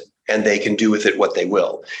owns it, and they can do with it what they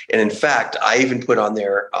will. And in fact, I even put on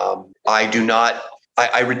there,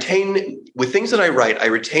 I retain, with things that I write, I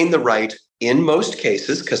retain the right in most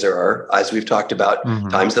cases, because there are, as we've talked about,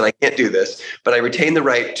 times that I can't do this, but I retain the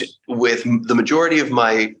right to, with the majority of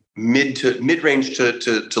my mid-range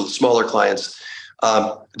to smaller clients,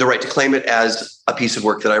 the right to claim it as a piece of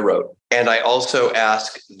work that I wrote. And I also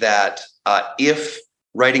ask that if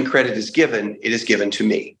writing credit is given, it is given to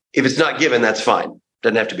me. If it's not given, that's fine.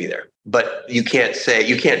 Doesn't have to be there. But you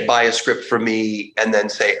can't buy a script from me and then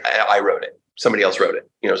say, I wrote it. Somebody else wrote it.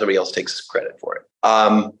 Somebody else takes credit for it.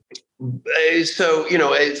 So,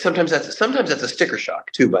 sometimes that's a sticker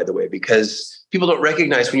shock too, by the way, because people don't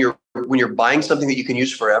recognize when you're buying something that you can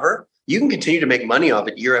use forever, you can continue to make money off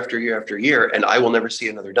it year after year after year, and I will never see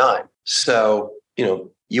another dime. So,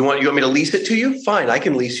 you want me to lease it to you? Fine, I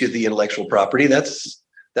can lease you the intellectual property.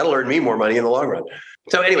 That'll earn me more money in the long run.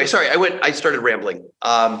 So anyway, sorry, I started rambling.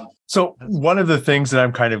 So one of the things that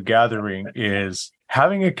I'm kind of gathering is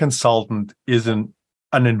having a consultant isn't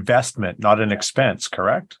an investment, not an expense,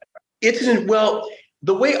 correct? The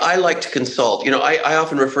way I like to consult, I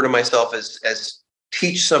often refer to myself as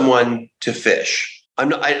teach someone to fish.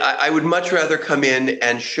 I would much rather come in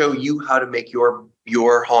and show you how to make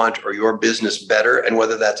your haunt or your business better, and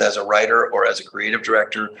whether that's as a writer or as a creative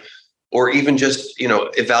director, or even just,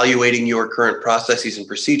 evaluating your current processes and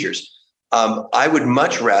procedures. I would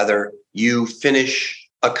much rather you finish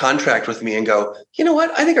a contract with me and go, you know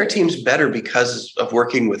what? I think our team's better because of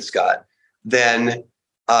working with Scott than,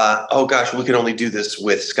 oh gosh, we can only do this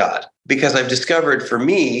with Scott. Because I've discovered for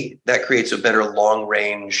me, that creates a better long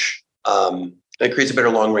range,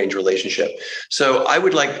 relationship. So I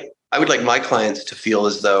would like my clients to feel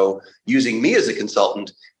as though using me as a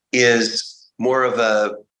consultant is more of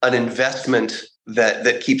an investment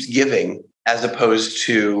that keeps giving, as opposed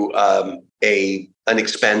to an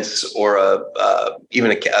expense or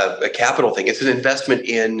even a capital thing. It's an investment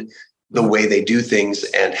in the way they do things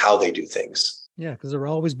and how they do things. Yeah, because there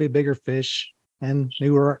will always be bigger fish and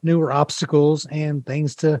newer obstacles and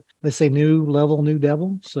things to, let's say, new level, new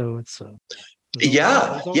devil. So it's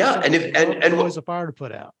yeah, and always a fire to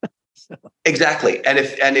put out. So. Exactly. And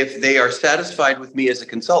if they are satisfied with me as a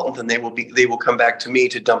consultant, then they will come back to me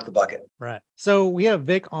to dump the bucket. Right. So we have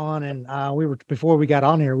Vic on, and before we got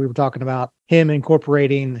on here, we were talking about him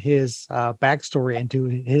incorporating his backstory into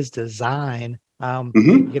his design. We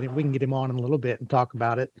can get him on in a little bit and talk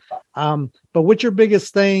about it. But what's your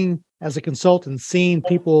biggest thing as a consultant, seeing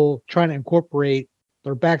people trying to incorporate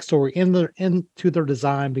their backstory into their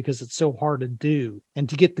design, because it's so hard to do, and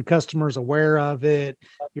to get the customers aware of it,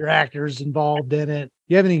 your actors involved in it? Do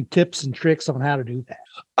you have any tips and tricks on how to do that?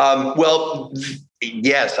 Well,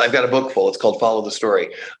 yes, I've got a book full. It's called Follow the Story.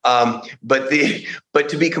 But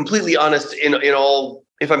to be completely honest, in all,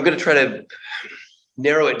 if I'm going to try to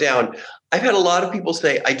narrow it down, I've had a lot of people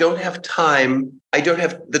say, I don't have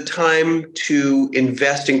the time to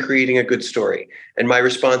invest in creating a good story. And my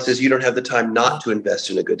response is, you don't have the time not to invest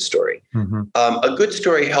in a good story. A good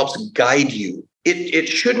story helps guide you.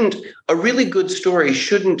 A really good story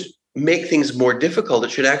shouldn't make things more difficult.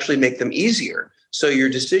 It should actually make them easier. So your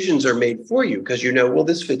decisions are made for you, because well,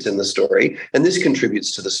 this fits in the story and this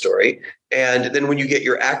contributes to the story. And then when you get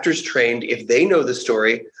your actors trained, if they know the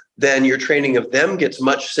story, then your training of them gets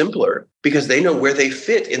much simpler, because they know where they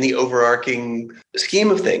fit in the overarching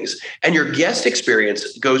scheme of things. And your guest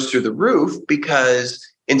experience goes through the roof, because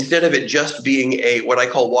instead of it just being what I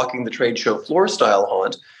call walking the trade show floor style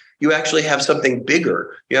haunt, you actually have something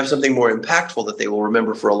bigger. You have something more impactful that they will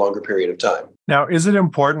remember for a longer period of time. Now, is it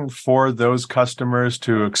important for those customers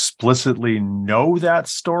to explicitly know that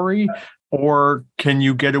story? Or can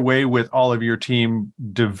you get away with all of your team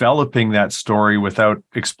developing that story without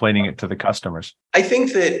explaining it to the customers? I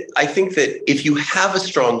think that if you have a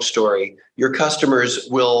strong story, your customers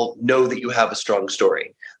will know that you have a strong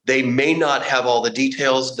story. They may not have all the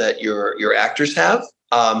details that your actors have,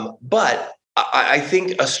 but I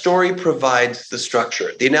think a story provides the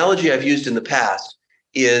structure. The analogy I've used in the past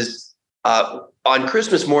is, on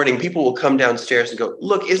Christmas morning, people will come downstairs and go,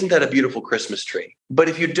 look, isn't that a beautiful Christmas tree? But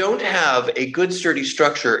if you don't have a good, sturdy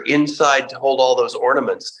structure inside to hold all those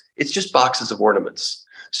ornaments, it's just boxes of ornaments.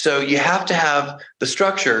 So you have to have the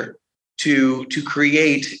structure to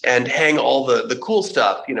create and hang all the cool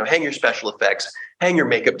stuff, hang your special effects, hang your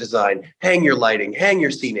makeup design, hang your lighting, hang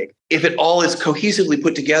your scenic. If it all is cohesively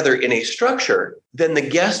put together in a structure, then the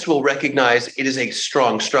guest will recognize it is a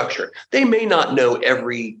strong structure. They may not know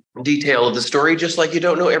every detail of the story, just like you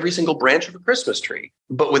don't know every single branch of a Christmas tree.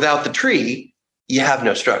 But without the tree, you have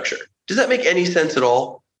no structure. Does that make any sense at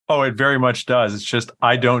all? Oh, it very much does. It's just,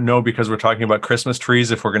 I don't know, because we're talking about Christmas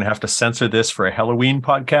trees, if we're going to have to censor this for a Halloween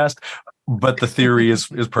podcast, but the theory is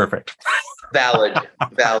perfect. Valid.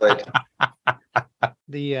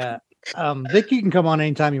 Vic, you can come on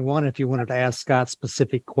anytime you want if you wanted to ask Scott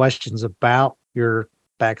specific questions about your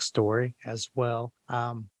backstory as well.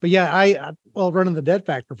 But yeah, running the Dead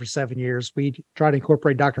Factor for 7 years, we tried to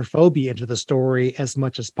incorporate Dr. Phobia into the story as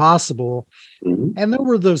much as possible. Mm-hmm. And there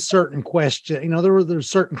were those certain questions, there were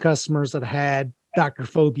certain customers that had Dr.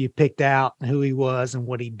 Phobia picked out and who he was and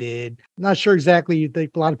what he did. Not sure exactly. You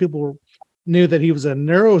think a lot of people knew that he was a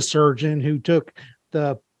neurosurgeon who took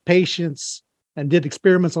the patients and did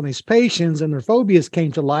experiments on these patients, and their phobias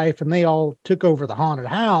came to life and they all took over the haunted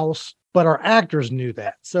house. But our actors knew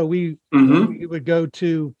that. So we would go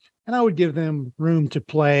to, and I would give them room to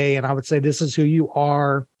play. And I would say, this is who you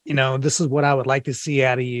are. This is what I would like to see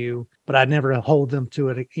out of you. But I'd never hold them to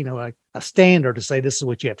it, a standard to say, this is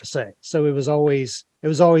what you have to say. So it was always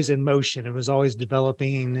in motion. It was always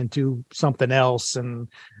developing into something else. And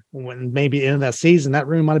when maybe in that season, that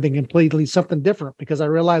room might have been completely something different because I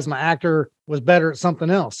realized my actor was better at something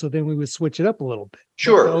else. So then we would switch it up a little bit.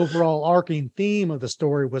 Sure. But the overall arcing theme of the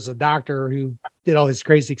story was a doctor who did all these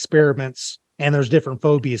crazy experiments, and there's different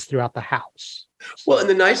phobias throughout the house. Well, and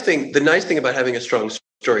the nice thing about having a strong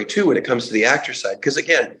story too, when it comes to the actor side, because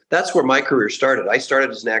again, that's where my career started. I started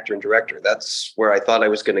as an actor and director. That's where I thought I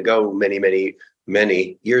was going to go many, many,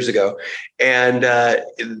 many years ago. And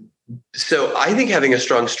so I think having a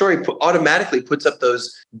strong story automatically puts up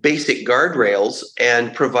those basic guardrails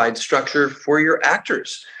and provides structure for your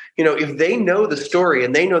actors. If they know the story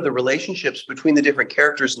and they know the relationships between the different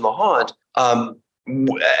characters in the haunt,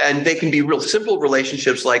 and they can be real simple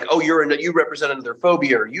relationships like, oh, you represented their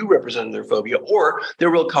phobia, or you represented their phobia, or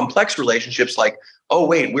they're real complex relationships like, oh,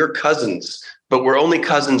 wait, we're cousins, but we're only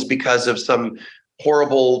cousins because of some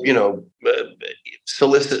horrible,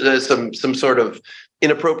 some sort of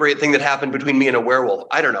inappropriate thing that happened between me and a werewolf.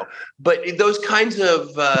 I don't know. But those kinds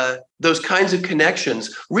of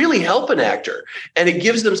connections really help an actor, and it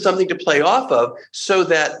gives them something to play off of so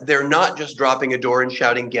that they're not just dropping a door and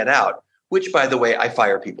shouting, "Get out," which, by the way, I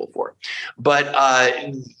fire people for. But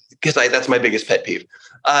because that's my biggest pet peeve.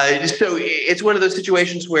 So it's one of those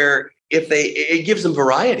situations where it gives them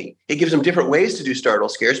variety. It gives them different ways to do startle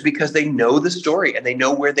scares because they know the story and they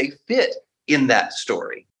know where they fit in that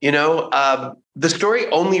story. The story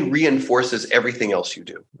only reinforces everything else you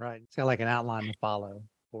do. Right. It's got like an outline to follow.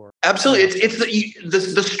 Absolutely. It's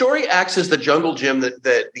the story acts as the jungle gym that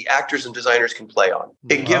the actors and designers can play on.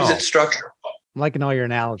 It gives it structure. I'm liking all your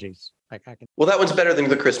analogies. Well, that one's better than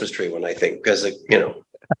the Christmas tree one, I think, because,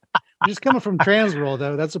 Just coming from Transworld,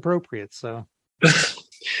 though, that's appropriate. So.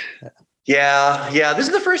 Yeah. This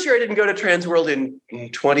is the first year I didn't go to Transworld in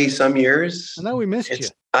 20 some years. I know we missed you.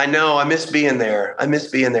 I know. I miss being there.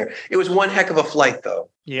 It was one heck of a flight, though.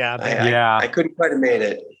 Yeah. I couldn't quite have made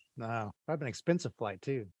it. No, probably an expensive flight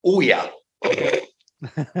too. Oh yeah.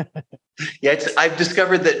 Yeah, I've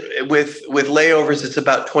discovered that with layovers, it's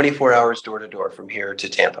about 24 hours door to door from here to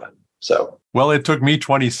Tampa. So, well, it took me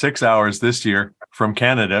 26 hours this year from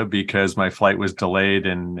Canada because my flight was delayed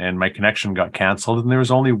and my connection got canceled. And there was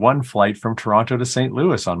only one flight from Toronto to St.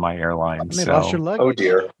 Louis on my airline. And they lost your luggage. Oh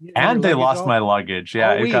dear. And they lost my luggage.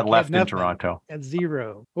 Yeah, it got left in Toronto. At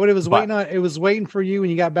zero. What it was waiting for you when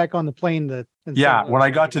you got back on the plane Yeah, when I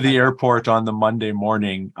got to the airport on the Monday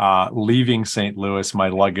morning, leaving St. Louis, my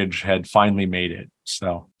luggage had finally made it.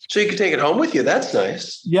 So you could take it home with you. That's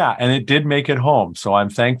nice. Yeah, and it did make it home. So I'm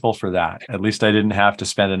thankful for that. At least I didn't have to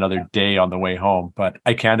spend another day on the way home. But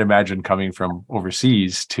I can't imagine coming from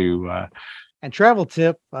overseas to... And travel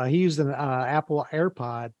tip, he used an Apple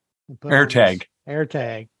AirPod.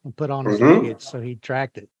 AirTag and put on his luggage so he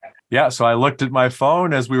tracked it. Yeah, so I looked at my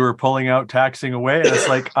phone as we were pulling out, taxiing away, and it's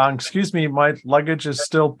like, excuse me, my luggage is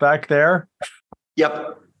still back there.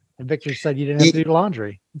 Yep. And Victor said you didn't have to do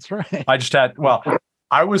laundry. That's right.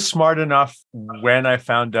 I was smart enough when I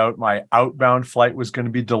found out my outbound flight was going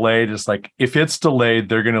to be delayed. It's like, if it's delayed,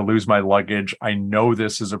 they're going to lose my luggage. I know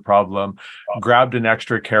this is a problem. Grabbed an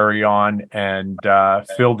extra carry-on and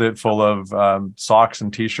filled it full of socks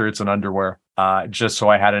and T-shirts and underwear, just so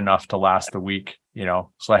I had enough to last the week.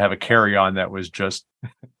 So I have a carry-on that was just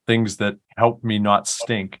things that helped me not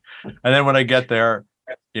stink. And then when I get there,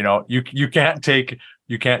 you can't take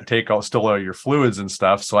all your fluids and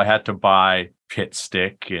stuff. So I had to buy pit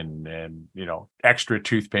stick and extra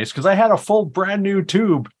toothpaste because I had a full brand new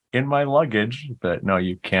tube in my luggage. But no,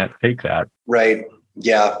 you can't take that. Right.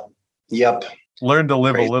 Yeah. Yep. Learn to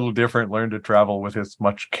live a little different. Learn to travel with as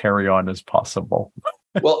much carry-on as possible.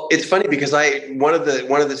 Well, it's funny because one of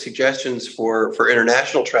the suggestions for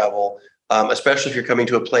international travel, especially if you're coming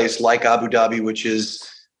to a place like Abu Dhabi, which is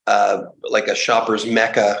like a shopper's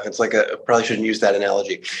mecca. It's like probably shouldn't use that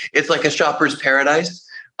analogy. It's like a shopper's paradise.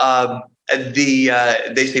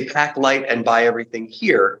 they say pack light and buy everything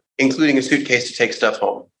here, including a suitcase to take stuff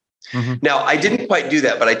home. Mm-hmm. Now, I didn't quite do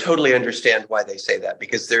that, but I totally understand why they say that,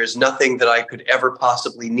 because there is nothing that I could ever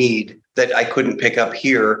possibly need that I couldn't pick up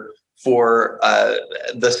here for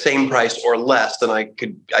the same price or less than I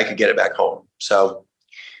could get it back home. So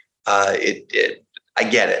I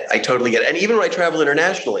get it. I totally get it. And even when I travel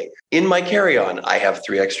internationally, in my carry-on, I have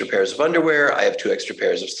 3 extra pairs of underwear. I have 2 extra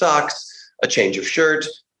pairs of socks, a change of shirt,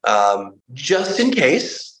 just in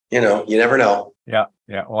case. You never know. Yeah.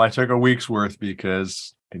 Well, I took a week's worth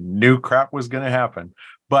because I knew crap was going to happen.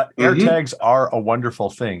 But AirTags are a wonderful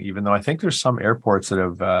thing, even though I think there's some airports that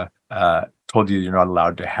have told you you're not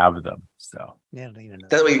allowed to have them. So yeah, don't even know.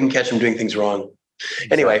 That way you can catch them doing things wrong.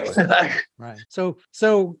 Exactly. Anyway, right.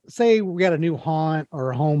 So say we got a new haunt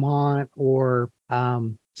or a home haunt or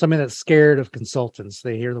somebody that's scared of consultants.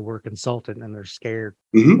 They hear the word consultant and they're scared.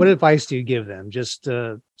 Mm-hmm. What advice do you give them? Just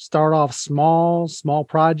start off small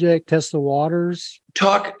project, test the waters.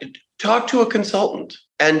 Talk to a consultant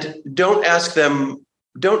and don't ask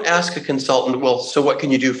a consultant, well, so what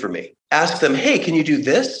can you do for me? Ask them, hey, can you do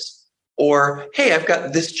this? Or, hey, I've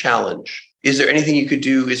got this challenge. Is there anything you could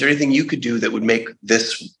do? Is there anything you could do that would make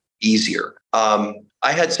this easier? I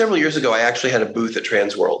had several years ago, I actually had a booth at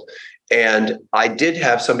Transworld, and I did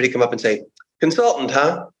have somebody come up and say, consultant,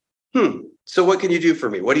 huh? So what can you do for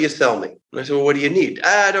me? What do you sell me? And I said, well, what do you need?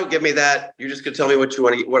 Don't give me that. You're just going to tell me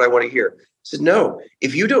what I want to hear. I said, no,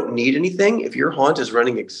 if you don't need anything, if your haunt is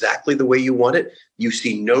running exactly the way you want it, you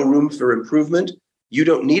see no room for improvement, you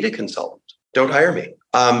don't need a consultant. Don't hire me.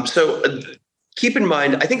 Keep in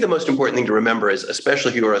mind, I think the most important thing to remember is,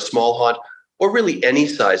 especially if you are a small haunt or really any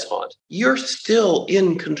size haunt, you're still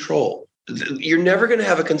in control. You're never going to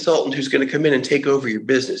have a consultant who's going to come in and take over your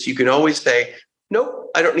business. You can always say, nope,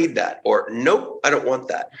 I don't need that. Or nope, I don't want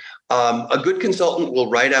that. A good consultant will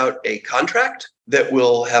write out a contract that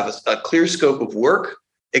will have a clear scope of work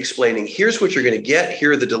explaining, here's what you're going to get.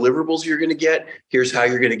 Here are the deliverables you're going to get. Here's how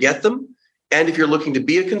you're going to get them. And if you're looking to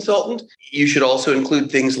be a consultant, you should also include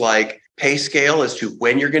things like pay scale as to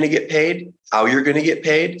when you're going to get paid, how you're going to get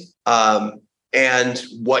paid, and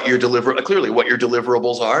what your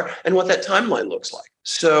deliverables are and what that timeline looks like.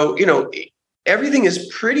 So, everything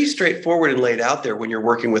is pretty straightforward and laid out there when you're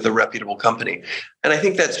working with a reputable company. And I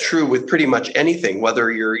think that's true with pretty much anything,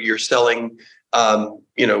 whether you're selling,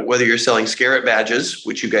 whether you're selling Scarlet badges,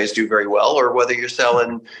 which you guys do very well, or whether you're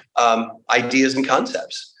selling ideas and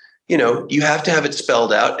concepts. You have to have it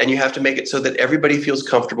spelled out and you have to make it so that everybody feels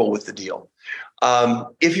comfortable with the deal.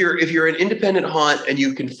 If you're an independent haunt and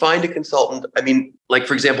you can find a consultant,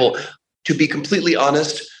 for example, to be completely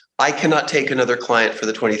honest, I cannot take another client for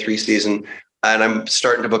the 23 season, and I'm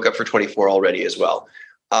starting to book up for 24 already as well.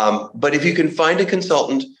 But if you can find a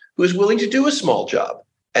consultant who is willing to do a small job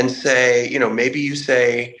and say, maybe you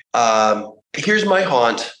say, here's my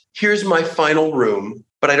haunt, here's my final room,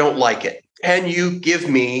 but I don't like it. Can you give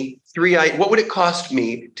me what would it cost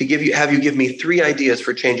me to have you give me 3 ideas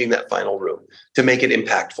for changing that final room to make it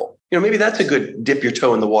impactful? Maybe that's a good dip your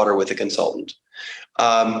toe in the water with a consultant.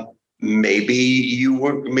 Maybe you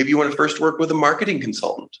want to first work with a marketing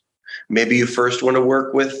consultant. Maybe you first want to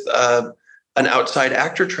work with an outside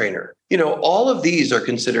actor trainer. All of these are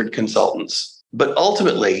considered consultants. But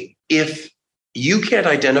ultimately, if you can't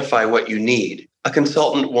identify what you need, a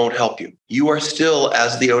consultant won't help you. You are still,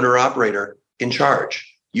 as the owner-operator, in charge.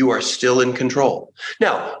 You are still in control.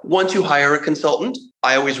 Now, once you hire a consultant,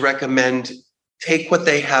 I always recommend take what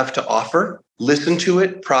they have to offer, listen to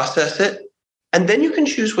it, process it, and then you can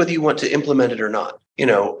choose whether you want to implement it or not.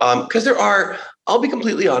 Because I'll be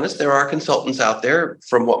completely honest, there are consultants out there,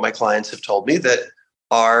 from what my clients have told me, that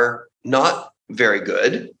are not very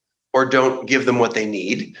good or don't give them what they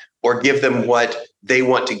need or give them what they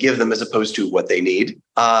want to give them as opposed to what they need.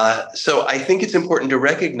 So I think it's important to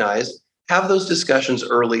recognize, have those discussions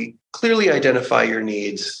early, clearly identify your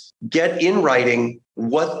needs, get in writing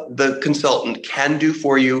what the consultant can do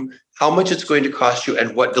for you, how much it's going to cost you,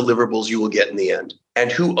 and what deliverables you will get in the end,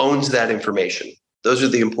 and who owns that information. Those are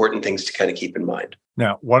the important things to kind of keep in mind.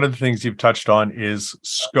 Now, one of the things you've touched on is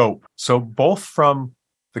scope. So both from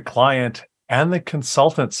the client and the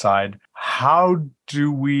consultant side, how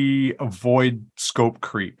do we avoid scope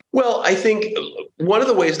creep? Well, I think one of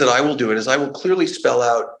the ways that I will do it is I will clearly spell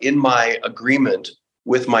out in my agreement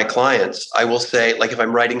with my clients. I will say, like if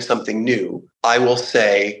I'm writing something new, I will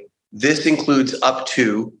say, this includes up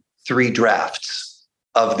to 3 drafts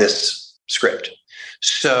of this script.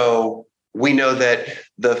 So we know that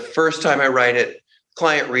the first time I write it,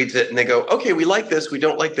 client reads it and they go, okay, we like this, we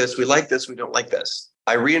don't like this, we like this, we don't like this.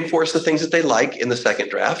 I reinforce the things that they like in the second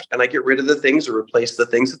draft, and I get rid of the things or replace the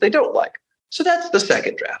things that they don't like. So that's the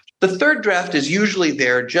second draft. The third draft is usually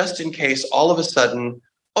there just in case all of a sudden,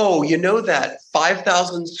 that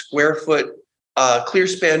 5,000 square foot clear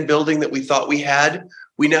span building that we thought we had,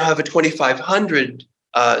 we now have a 2,500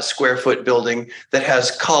 square foot building that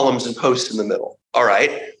has columns and posts in the middle. All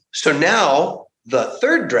right. So now the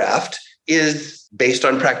third draft is based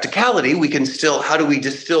on practicality. We can still, how do we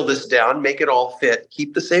distill this down, make it all fit,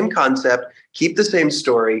 keep the same concept, keep the same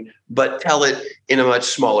story, but tell it in a much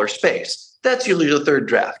smaller space? That's usually the third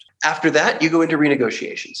draft. After that, you go into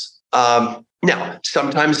renegotiations. Now,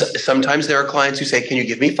 sometimes there are clients who say, can you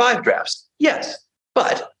give me 5 drafts? Yes.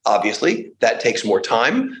 But obviously, that takes more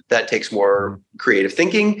time. That takes more creative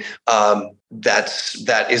thinking. That's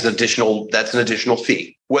an additional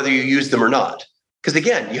fee, whether you use them or not. Because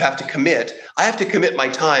again, you have to commit. I have to commit my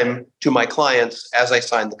time to my clients as I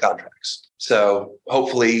sign the contracts. So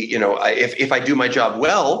hopefully, if I do my job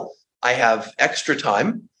well, I have extra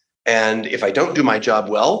time. And if I don't do my job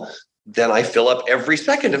well, then I fill up every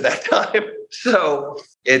second of that time. So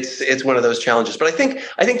it's one of those challenges. But I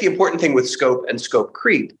think the important thing with scope and scope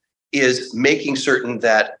creep is making certain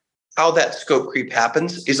that how that scope creep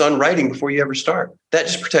happens is on writing before you ever start. That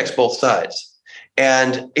just protects both sides.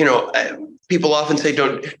 And people often say,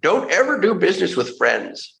 don't ever do business with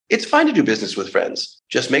friends. It's fine to do business with friends.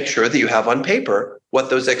 Just make sure that you have on paper what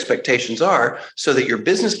those expectations are so that your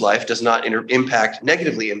business life does not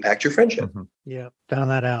negatively impact your friendship. Mm-hmm. Yeah,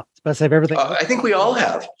 found that out. It's best to have everything. I think we all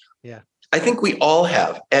have. Yeah. I think we all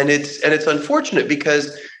have. And it's unfortunate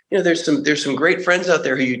because there's some great friends out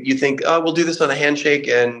there who you think, oh, we'll do this on a handshake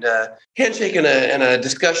and a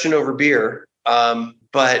discussion over beer.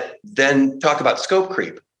 But then talk about scope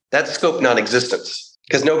creep. That's scope non-existence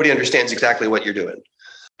because nobody understands exactly what you're doing.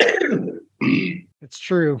 It's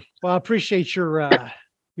true. Well, I appreciate your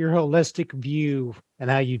holistic view and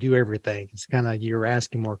how you do everything. It's kind of, you're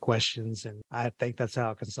asking more questions, and I think that's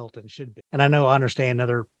how a consultant should be. And I understand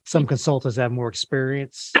some consultants have more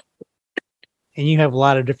experience, and you have a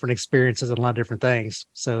lot of different experiences and a lot of different things.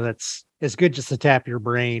 So it's good just to tap your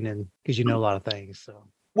brain, and because you know a lot of things. So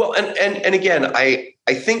well, and again, I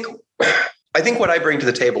think what I bring to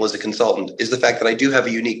the table as a consultant is the fact that I do have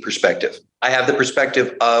a unique perspective. I have the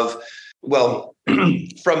perspective of,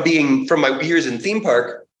 from my years in theme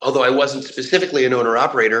park, although I wasn't specifically an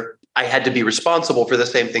owner-operator, I had to be responsible for the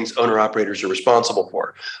same things owner-operators are responsible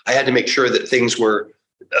for. I had to make sure that things were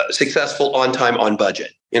successful, on time, on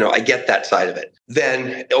budget. I get that side of it.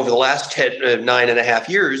 Then over the last 9.5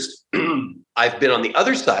 years, I've been on the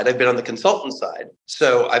other side. I've been on the consultant side.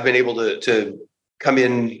 So I've been able to come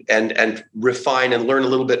in and refine and learn a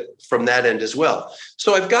little bit from that end as well.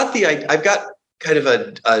 So I've got kind of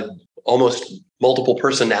a almost multiple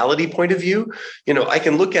personality point of view. I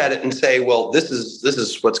can look at it and say, well, this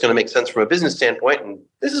is what's going to make sense from a business standpoint, and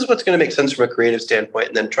this is what's going to make sense from a creative standpoint,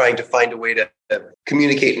 and then trying to find a way to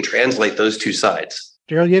communicate and translate those two sides.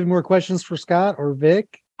 Gerald, you have more questions for Scott or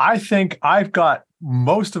Vic? I think I've got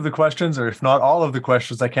most of the questions, or if not all of the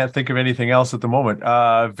questions. I can't think of anything else at the moment.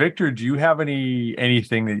 Victor, do you have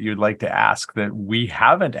anything that you'd like to ask that we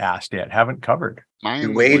haven't asked yet, haven't covered?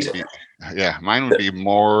 Mine would be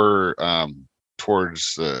more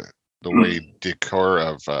towards the way decor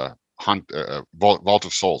of Vault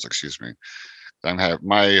of Souls. Excuse me.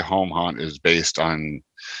 My home haunt is based on,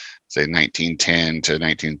 say, 1910 to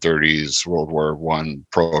 1930s World War I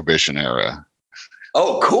Prohibition era.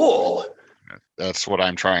 Oh, cool. That's what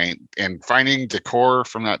I'm trying, and finding decor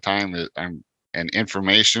from that time and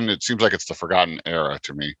information. It seems like it's the forgotten era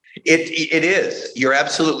to me. It is. You're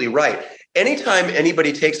absolutely right. Anytime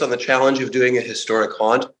anybody takes on the challenge of doing a historic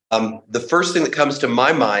haunt, the first challenge that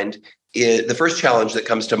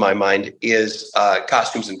comes to my mind is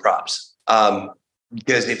costumes and props.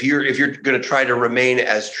 Because if you're going to try to remain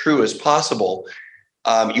as true as possible,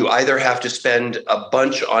 you either have to spend a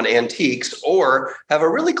bunch on antiques or have a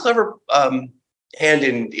really clever hand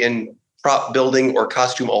in prop building or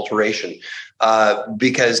costume alteration.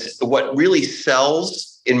 Because what really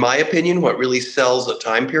sells, in my opinion, a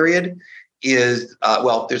time period is,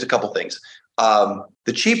 there's a couple things.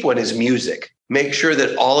 The cheap one is music. Make sure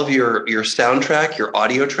that all of your soundtrack, your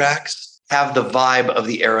audio tracks, have the vibe of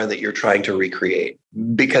the era that you're trying to recreate,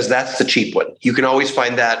 because that's the cheap one. You can always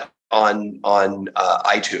find that on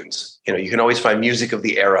iTunes. You can always find music of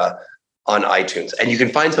the era on iTunes, and you can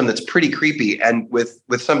find some that's pretty creepy. And with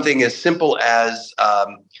something as simple as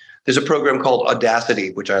there's a program called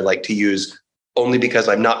Audacity, which I like to use only because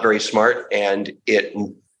I'm not very smart, and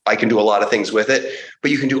I can do a lot of things with it.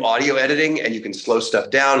 But you can do audio editing, and you can slow stuff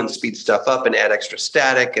down and speed stuff up and add extra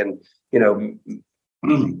static and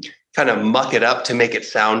kind of muck it up to make it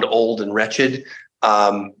sound old and wretched.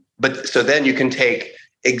 But so then you can take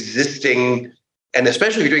existing, and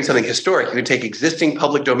especially if you're doing something historic, you can take existing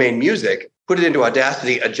public domain music, put it into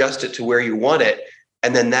Audacity, adjust it to where you want it,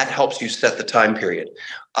 and then that helps you set the time period.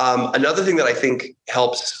 Another thing that I think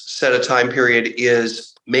helps set a time period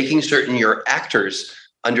is making certain your actors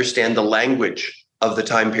understand the language of the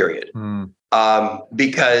time period.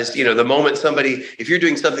 Because, the moment if you're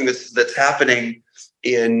doing something that's happening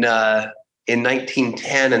in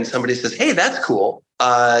 1910 and somebody says, hey, that's cool,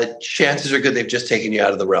 chances are good they've just taken you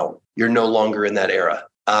out of the realm. You're no longer in that era.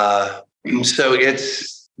 So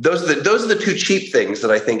those are the two cheap things that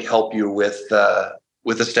I think help you with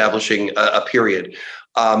establishing a period.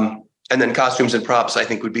 And then costumes and props, I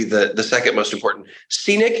think, would be the second most important.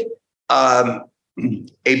 Scenic,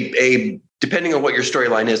 depending on what your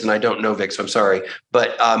storyline is, and I don't know, Vic, so I'm sorry,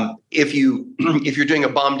 but if you're doing a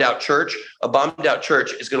bombed out church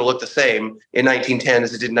is going to look the same in 1910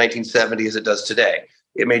 as it did in 1970 as it does today.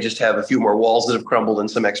 It may just have a few more walls that have crumbled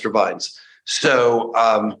and some extra vines. So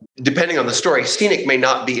depending on the story, scenic may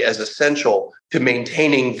not be as essential to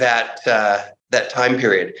maintaining that time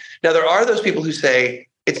period. Now, there are those people who say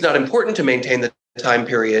it's not important to maintain the time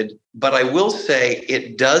period, but I will say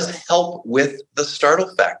it does help with the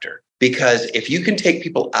startle factor. Because if you can take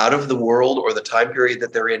people out of the world or the time period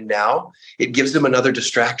that they're in now, it gives them another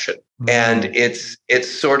distraction. And it's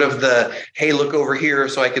sort of the, hey, look over here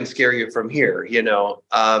so I can scare you from here.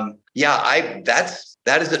 That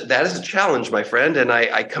is a challenge, my friend, and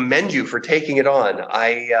I commend you for taking it on.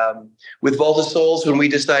 With Vault of Souls, when we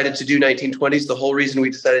decided to do 1920s, the whole reason we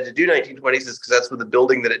decided to do 1920s is because that's when the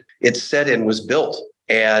building that it's set in was built,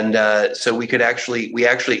 and so we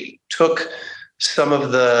actually took some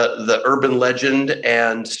of the urban legend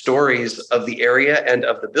and stories of the area and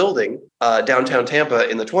of the building, downtown Tampa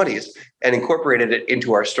in the 20s, and incorporated it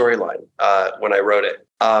into our storyline when I wrote it.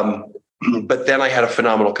 But then I had a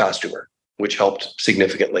phenomenal costumer, which helped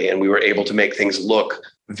significantly. And we were able to make things look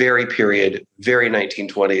very period, very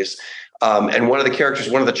 1920s. And one of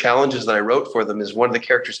the challenges that I wrote for them is one of the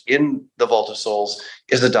characters in the Vault of Souls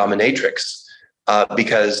is a dominatrix,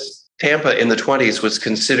 because Tampa in the 20s was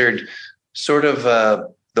considered sort of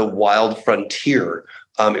the wild frontier.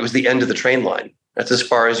 It was the end of the train line. That's as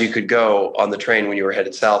far as you could go on the train when you were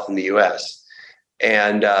headed south in the U.S.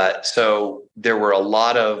 And so there were a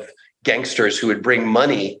lot of gangsters who would bring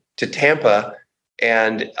money to Tampa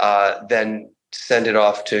and then send it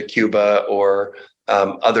off to Cuba or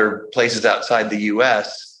other places outside the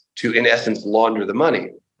U.S. to, in essence, launder the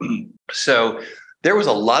money. So there was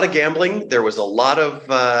a lot of gambling. There was a lot of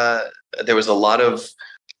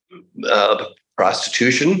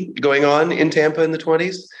prostitution going on in Tampa in the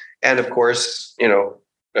 20s. And of course,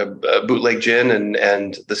 bootleg gin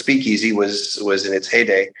and the speakeasy was in its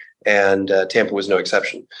heyday, and Tampa was no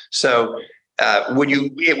exception. So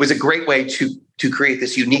it was a great way to create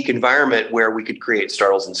this unique environment where we could create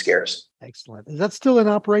startles and scares. Excellent. Is that still in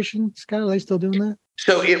operation, Scott? Are they still doing that?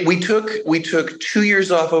 So we took 2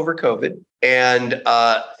 years off over COVID, and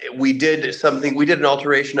we did an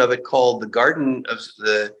alteration of it called the Garden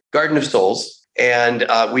of Souls, and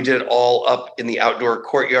we did it all up in the outdoor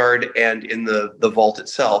courtyard and in the vault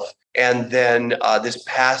itself. And then the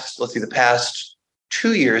past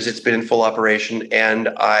 2 years, it's been in full operation. And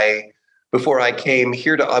before I came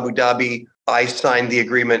here to Abu Dhabi, I signed the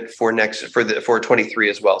agreement for 23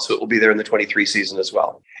 as well. So it will be there in the 23 season as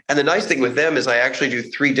well. And the nice thing with them is I actually do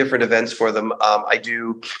 3 different events for them. I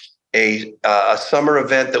do a summer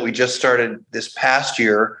event that we just started this past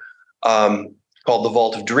year called the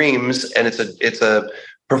Vault of Dreams. And it's a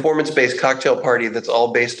performance-based cocktail party that's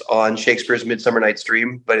all based on Shakespeare's Midsummer Night's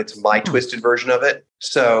Dream, but it's my twisted version of it.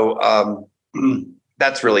 So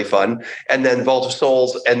that's really fun. And then Vault of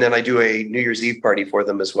Souls, and then I do a New Year's Eve party for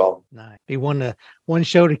them as well. Nice. Be one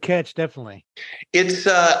show to catch, definitely. It's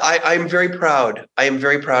I'm very proud. I am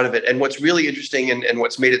very proud of it. And what's really interesting and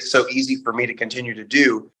what's made it so easy for me to continue to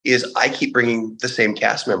do is I keep bringing the same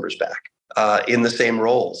cast members back in the same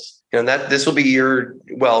roles. And it's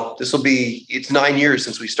 9 years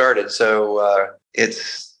since we started. So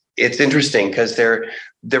it's interesting because they're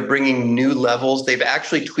bringing new levels. They've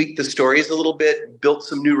actually tweaked the stories a little bit, built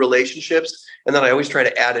some new relationships. And then I always try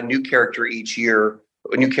to add a new character each year,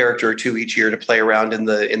 a new character or two each year to play around in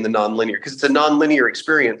the nonlinear, because it's a nonlinear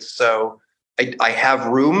experience. So I have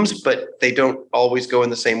rooms, but they don't always go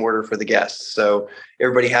in the same order for the guests. So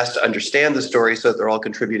everybody has to understand the story so that they're all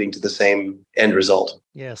contributing to the same end result.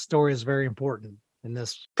 Yeah, story is very important in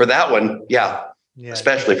this. For that one, yeah,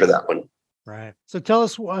 especially for that one. Right. So tell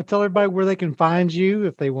everybody where they can find you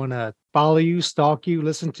if they want to follow you, stalk you,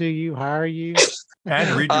 listen to you, hire you. And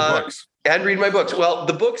read your books. And read my books. Well,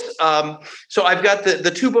 the books. So I've got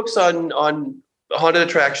the 2 books on haunted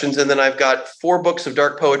attractions, and then I've got 4 books of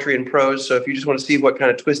dark poetry and prose. So if you just want to see what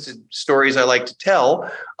kind of twisted stories I like to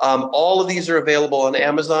tell, all of these are available on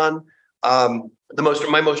Amazon.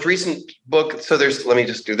 My most recent book. So let me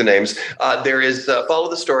just do the names. There is Follow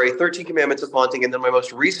the Story, 13 Commandments of Haunting, and then my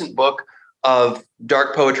most recent book of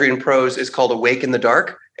dark poetry and prose is called Awake in the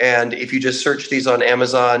Dark. And if you just search these on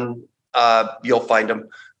Amazon, you'll find them.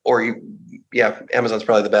 Amazon's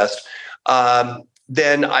probably the best.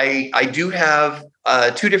 Then I do have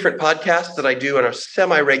 2 different podcasts that I do on a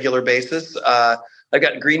semi-regular basis. I've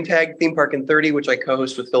got Green Tag Theme Park in 30, which I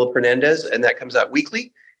co-host with Philip Hernandez, and that comes out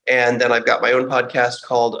weekly. And then I've got my own podcast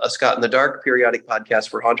called A Scott in the Dark, periodic podcast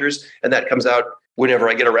for haunters, and that comes out whenever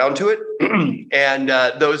I get around to it. And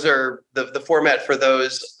those are the format for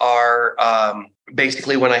those are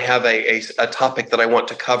basically when I have a topic that I want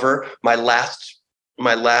to cover. My last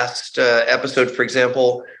episode, for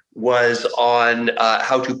example, was on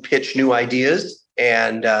how to pitch new ideas,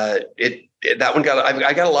 and I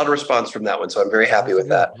got a lot of response from that one, so I'm very happy with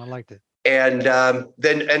that. I liked it. And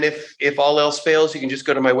if all else fails, you can just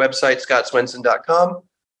go to my website, scottswenson.com,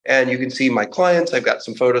 and you can see my clients. I've got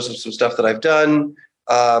some photos of some stuff that I've done,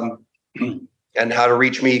 and how to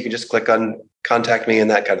reach me. You can just click on contact me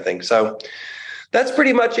and that kind of thing. So that's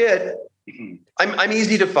pretty much it. I'm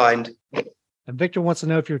easy to find. And Victor wants to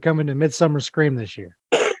know if you're coming to Midsummer Scream this year.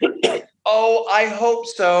 Oh, I hope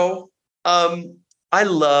so. I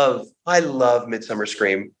love Midsummer Night's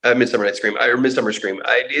Scream, or Midsummer Scream.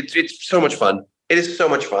 It's so much fun. It is so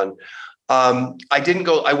much fun.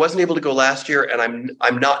 I wasn't able to go last year, and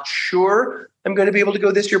I'm not sure I'm going to be able to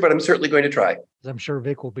go this year, but I'm certainly going to try. I'm sure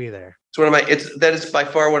Vic will be there. That is by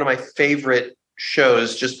far one of my favorite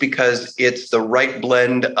shows, just because it's the right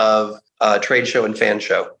blend of trade show and fan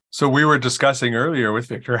show. So we were discussing earlier with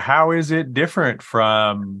Victor, how is it different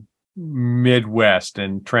from Midwest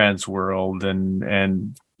and Transworld and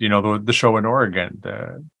the show in Oregon?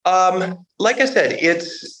 Like I said,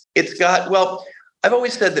 it's got, well, I've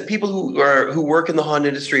always said that people who work in the haunt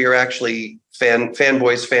industry are actually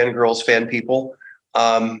fanboys, fangirls, fan people.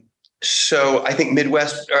 So I think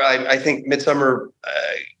I think Midsummer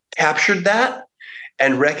captured that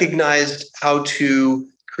and recognized how to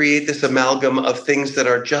create this amalgam of things that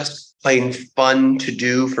are just plain fun to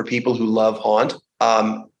do for people who love haunt,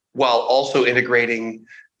 while also integrating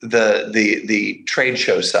the trade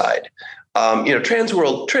show side.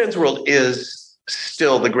 Transworld is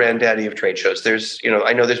still the granddaddy of trade shows.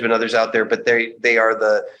 I know there's been others out there, but they are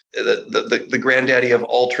the granddaddy of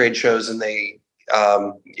all trade shows, and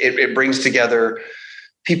it brings together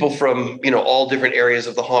people from all different areas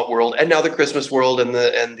of the haunt world, and now the Christmas world and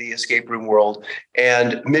the escape room world.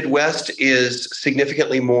 And Midwest is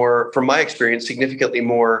significantly more, from my experience,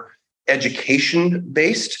 education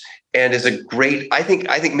based, and is a great. I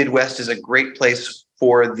think Midwest is a great place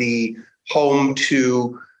for the home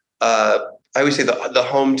to. I always say the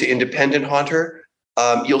home to independent haunter.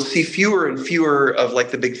 You'll see fewer and fewer of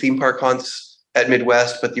like the big theme park haunts at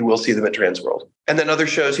Midwest, but you will see them at Transworld. And then other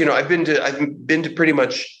shows, I've been to pretty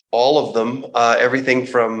much all of them. Everything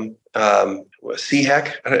from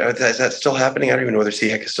CHEC. Is that still happening? I don't even know whether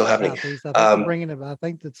CHEC is still happening. I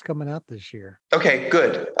think that's coming out this year. Okay,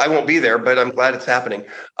 good. I won't be there, but I'm glad it's happening.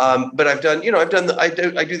 But I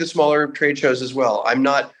do the smaller trade shows as well. I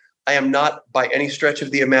am not by any stretch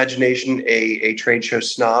of the imagination a trade show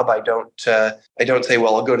snob. I don't say,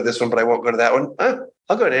 well, I'll go to this one, but I won't go to that one.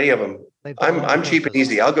 I'll go to any of them. I'm cheap and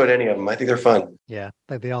easy. I'll go to any of them. I think they're fun. Yeah, I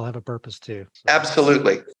think they all have a purpose too. So.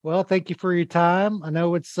 Absolutely. Well, thank you for your time. I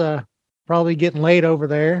know it's probably getting late over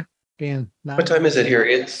there. What time is it here?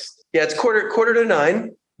 It's quarter to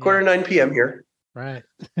 9. Quarter to 9 p.m. here. Right.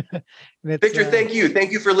 Victor, thank you.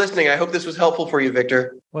 Thank you for listening. I hope this was helpful for you,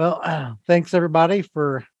 Victor. Well, thanks everybody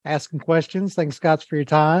for asking questions. Thanks, Scott, for your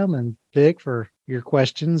time, and Vic for your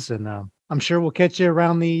questions. And I'm sure we'll catch you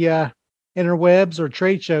around the interwebs or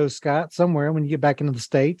trade shows, Scott, somewhere when you get back into the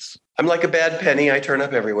States. I'm like a bad penny. I turn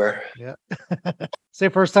up everywhere. Yeah. Say,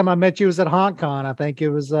 first time I met you was at HauntCon. I think it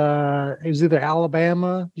was either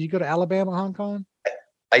Alabama. Did you go to Alabama HauntCon?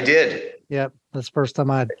 I did. Yep. That's the first time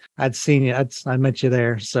I'd seen you. I met you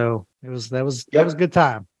there. So that was a good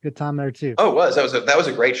time. Good time there too. Oh, it was. That was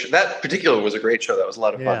a great show. That particular was a great show. That was a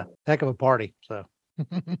lot of fun. Heck of a party. So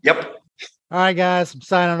yep. All right, guys. I'm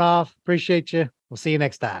signing off. Appreciate you. We'll see you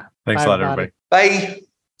next time. Thanks a lot, everybody. Bye.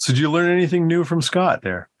 So did you learn anything new from Scott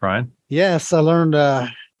there, Brian? Yes, I learned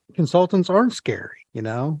consultants aren't scary.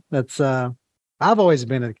 That's I've always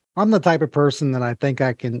been I'm the type of person that I think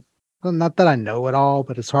I can, not that I know it all,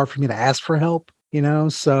 but it's hard for me to ask for help,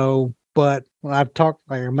 so But when I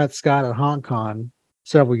met Scott at HauntCon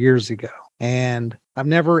several years ago, and I've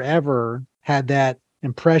never ever had that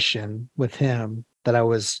impression with him that I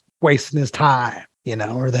was wasting his time,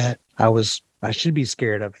 or that I should be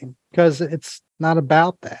scared of him, because it's not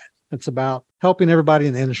about that. It's about helping everybody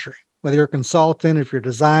in the industry, whether you're a consultant, if you're a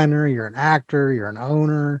designer, you're an actor, you're an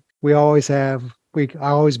owner. I always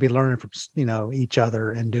be learning from, each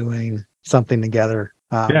other and doing something together.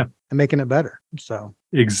 And making it better. So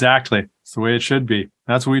exactly. It's the way it should be.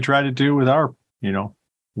 That's what we try to do with our,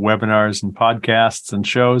 webinars and podcasts and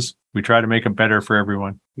shows. We try to make it better for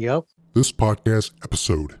everyone. Yep. This podcast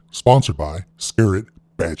episode sponsored by Scarett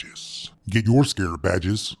Badges. Get your Scarett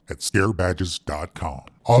Badges at scarebadges.com.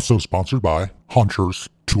 Also sponsored by Haunters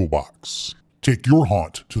Toolbox. Take your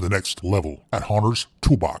haunt to the next level at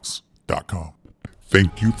haunterstoolbox.com.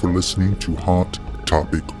 Thank you for listening to Haunt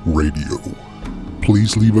Topic Radio.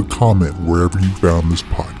 Please leave a comment wherever you found this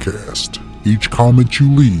podcast. Each comment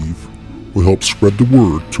you leave will help spread the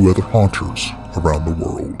word to other haunters around the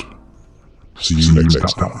world. See you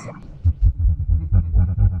next time.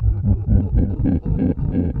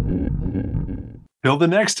 Till the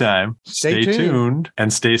next time, stay tuned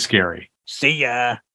and stay scary. See ya.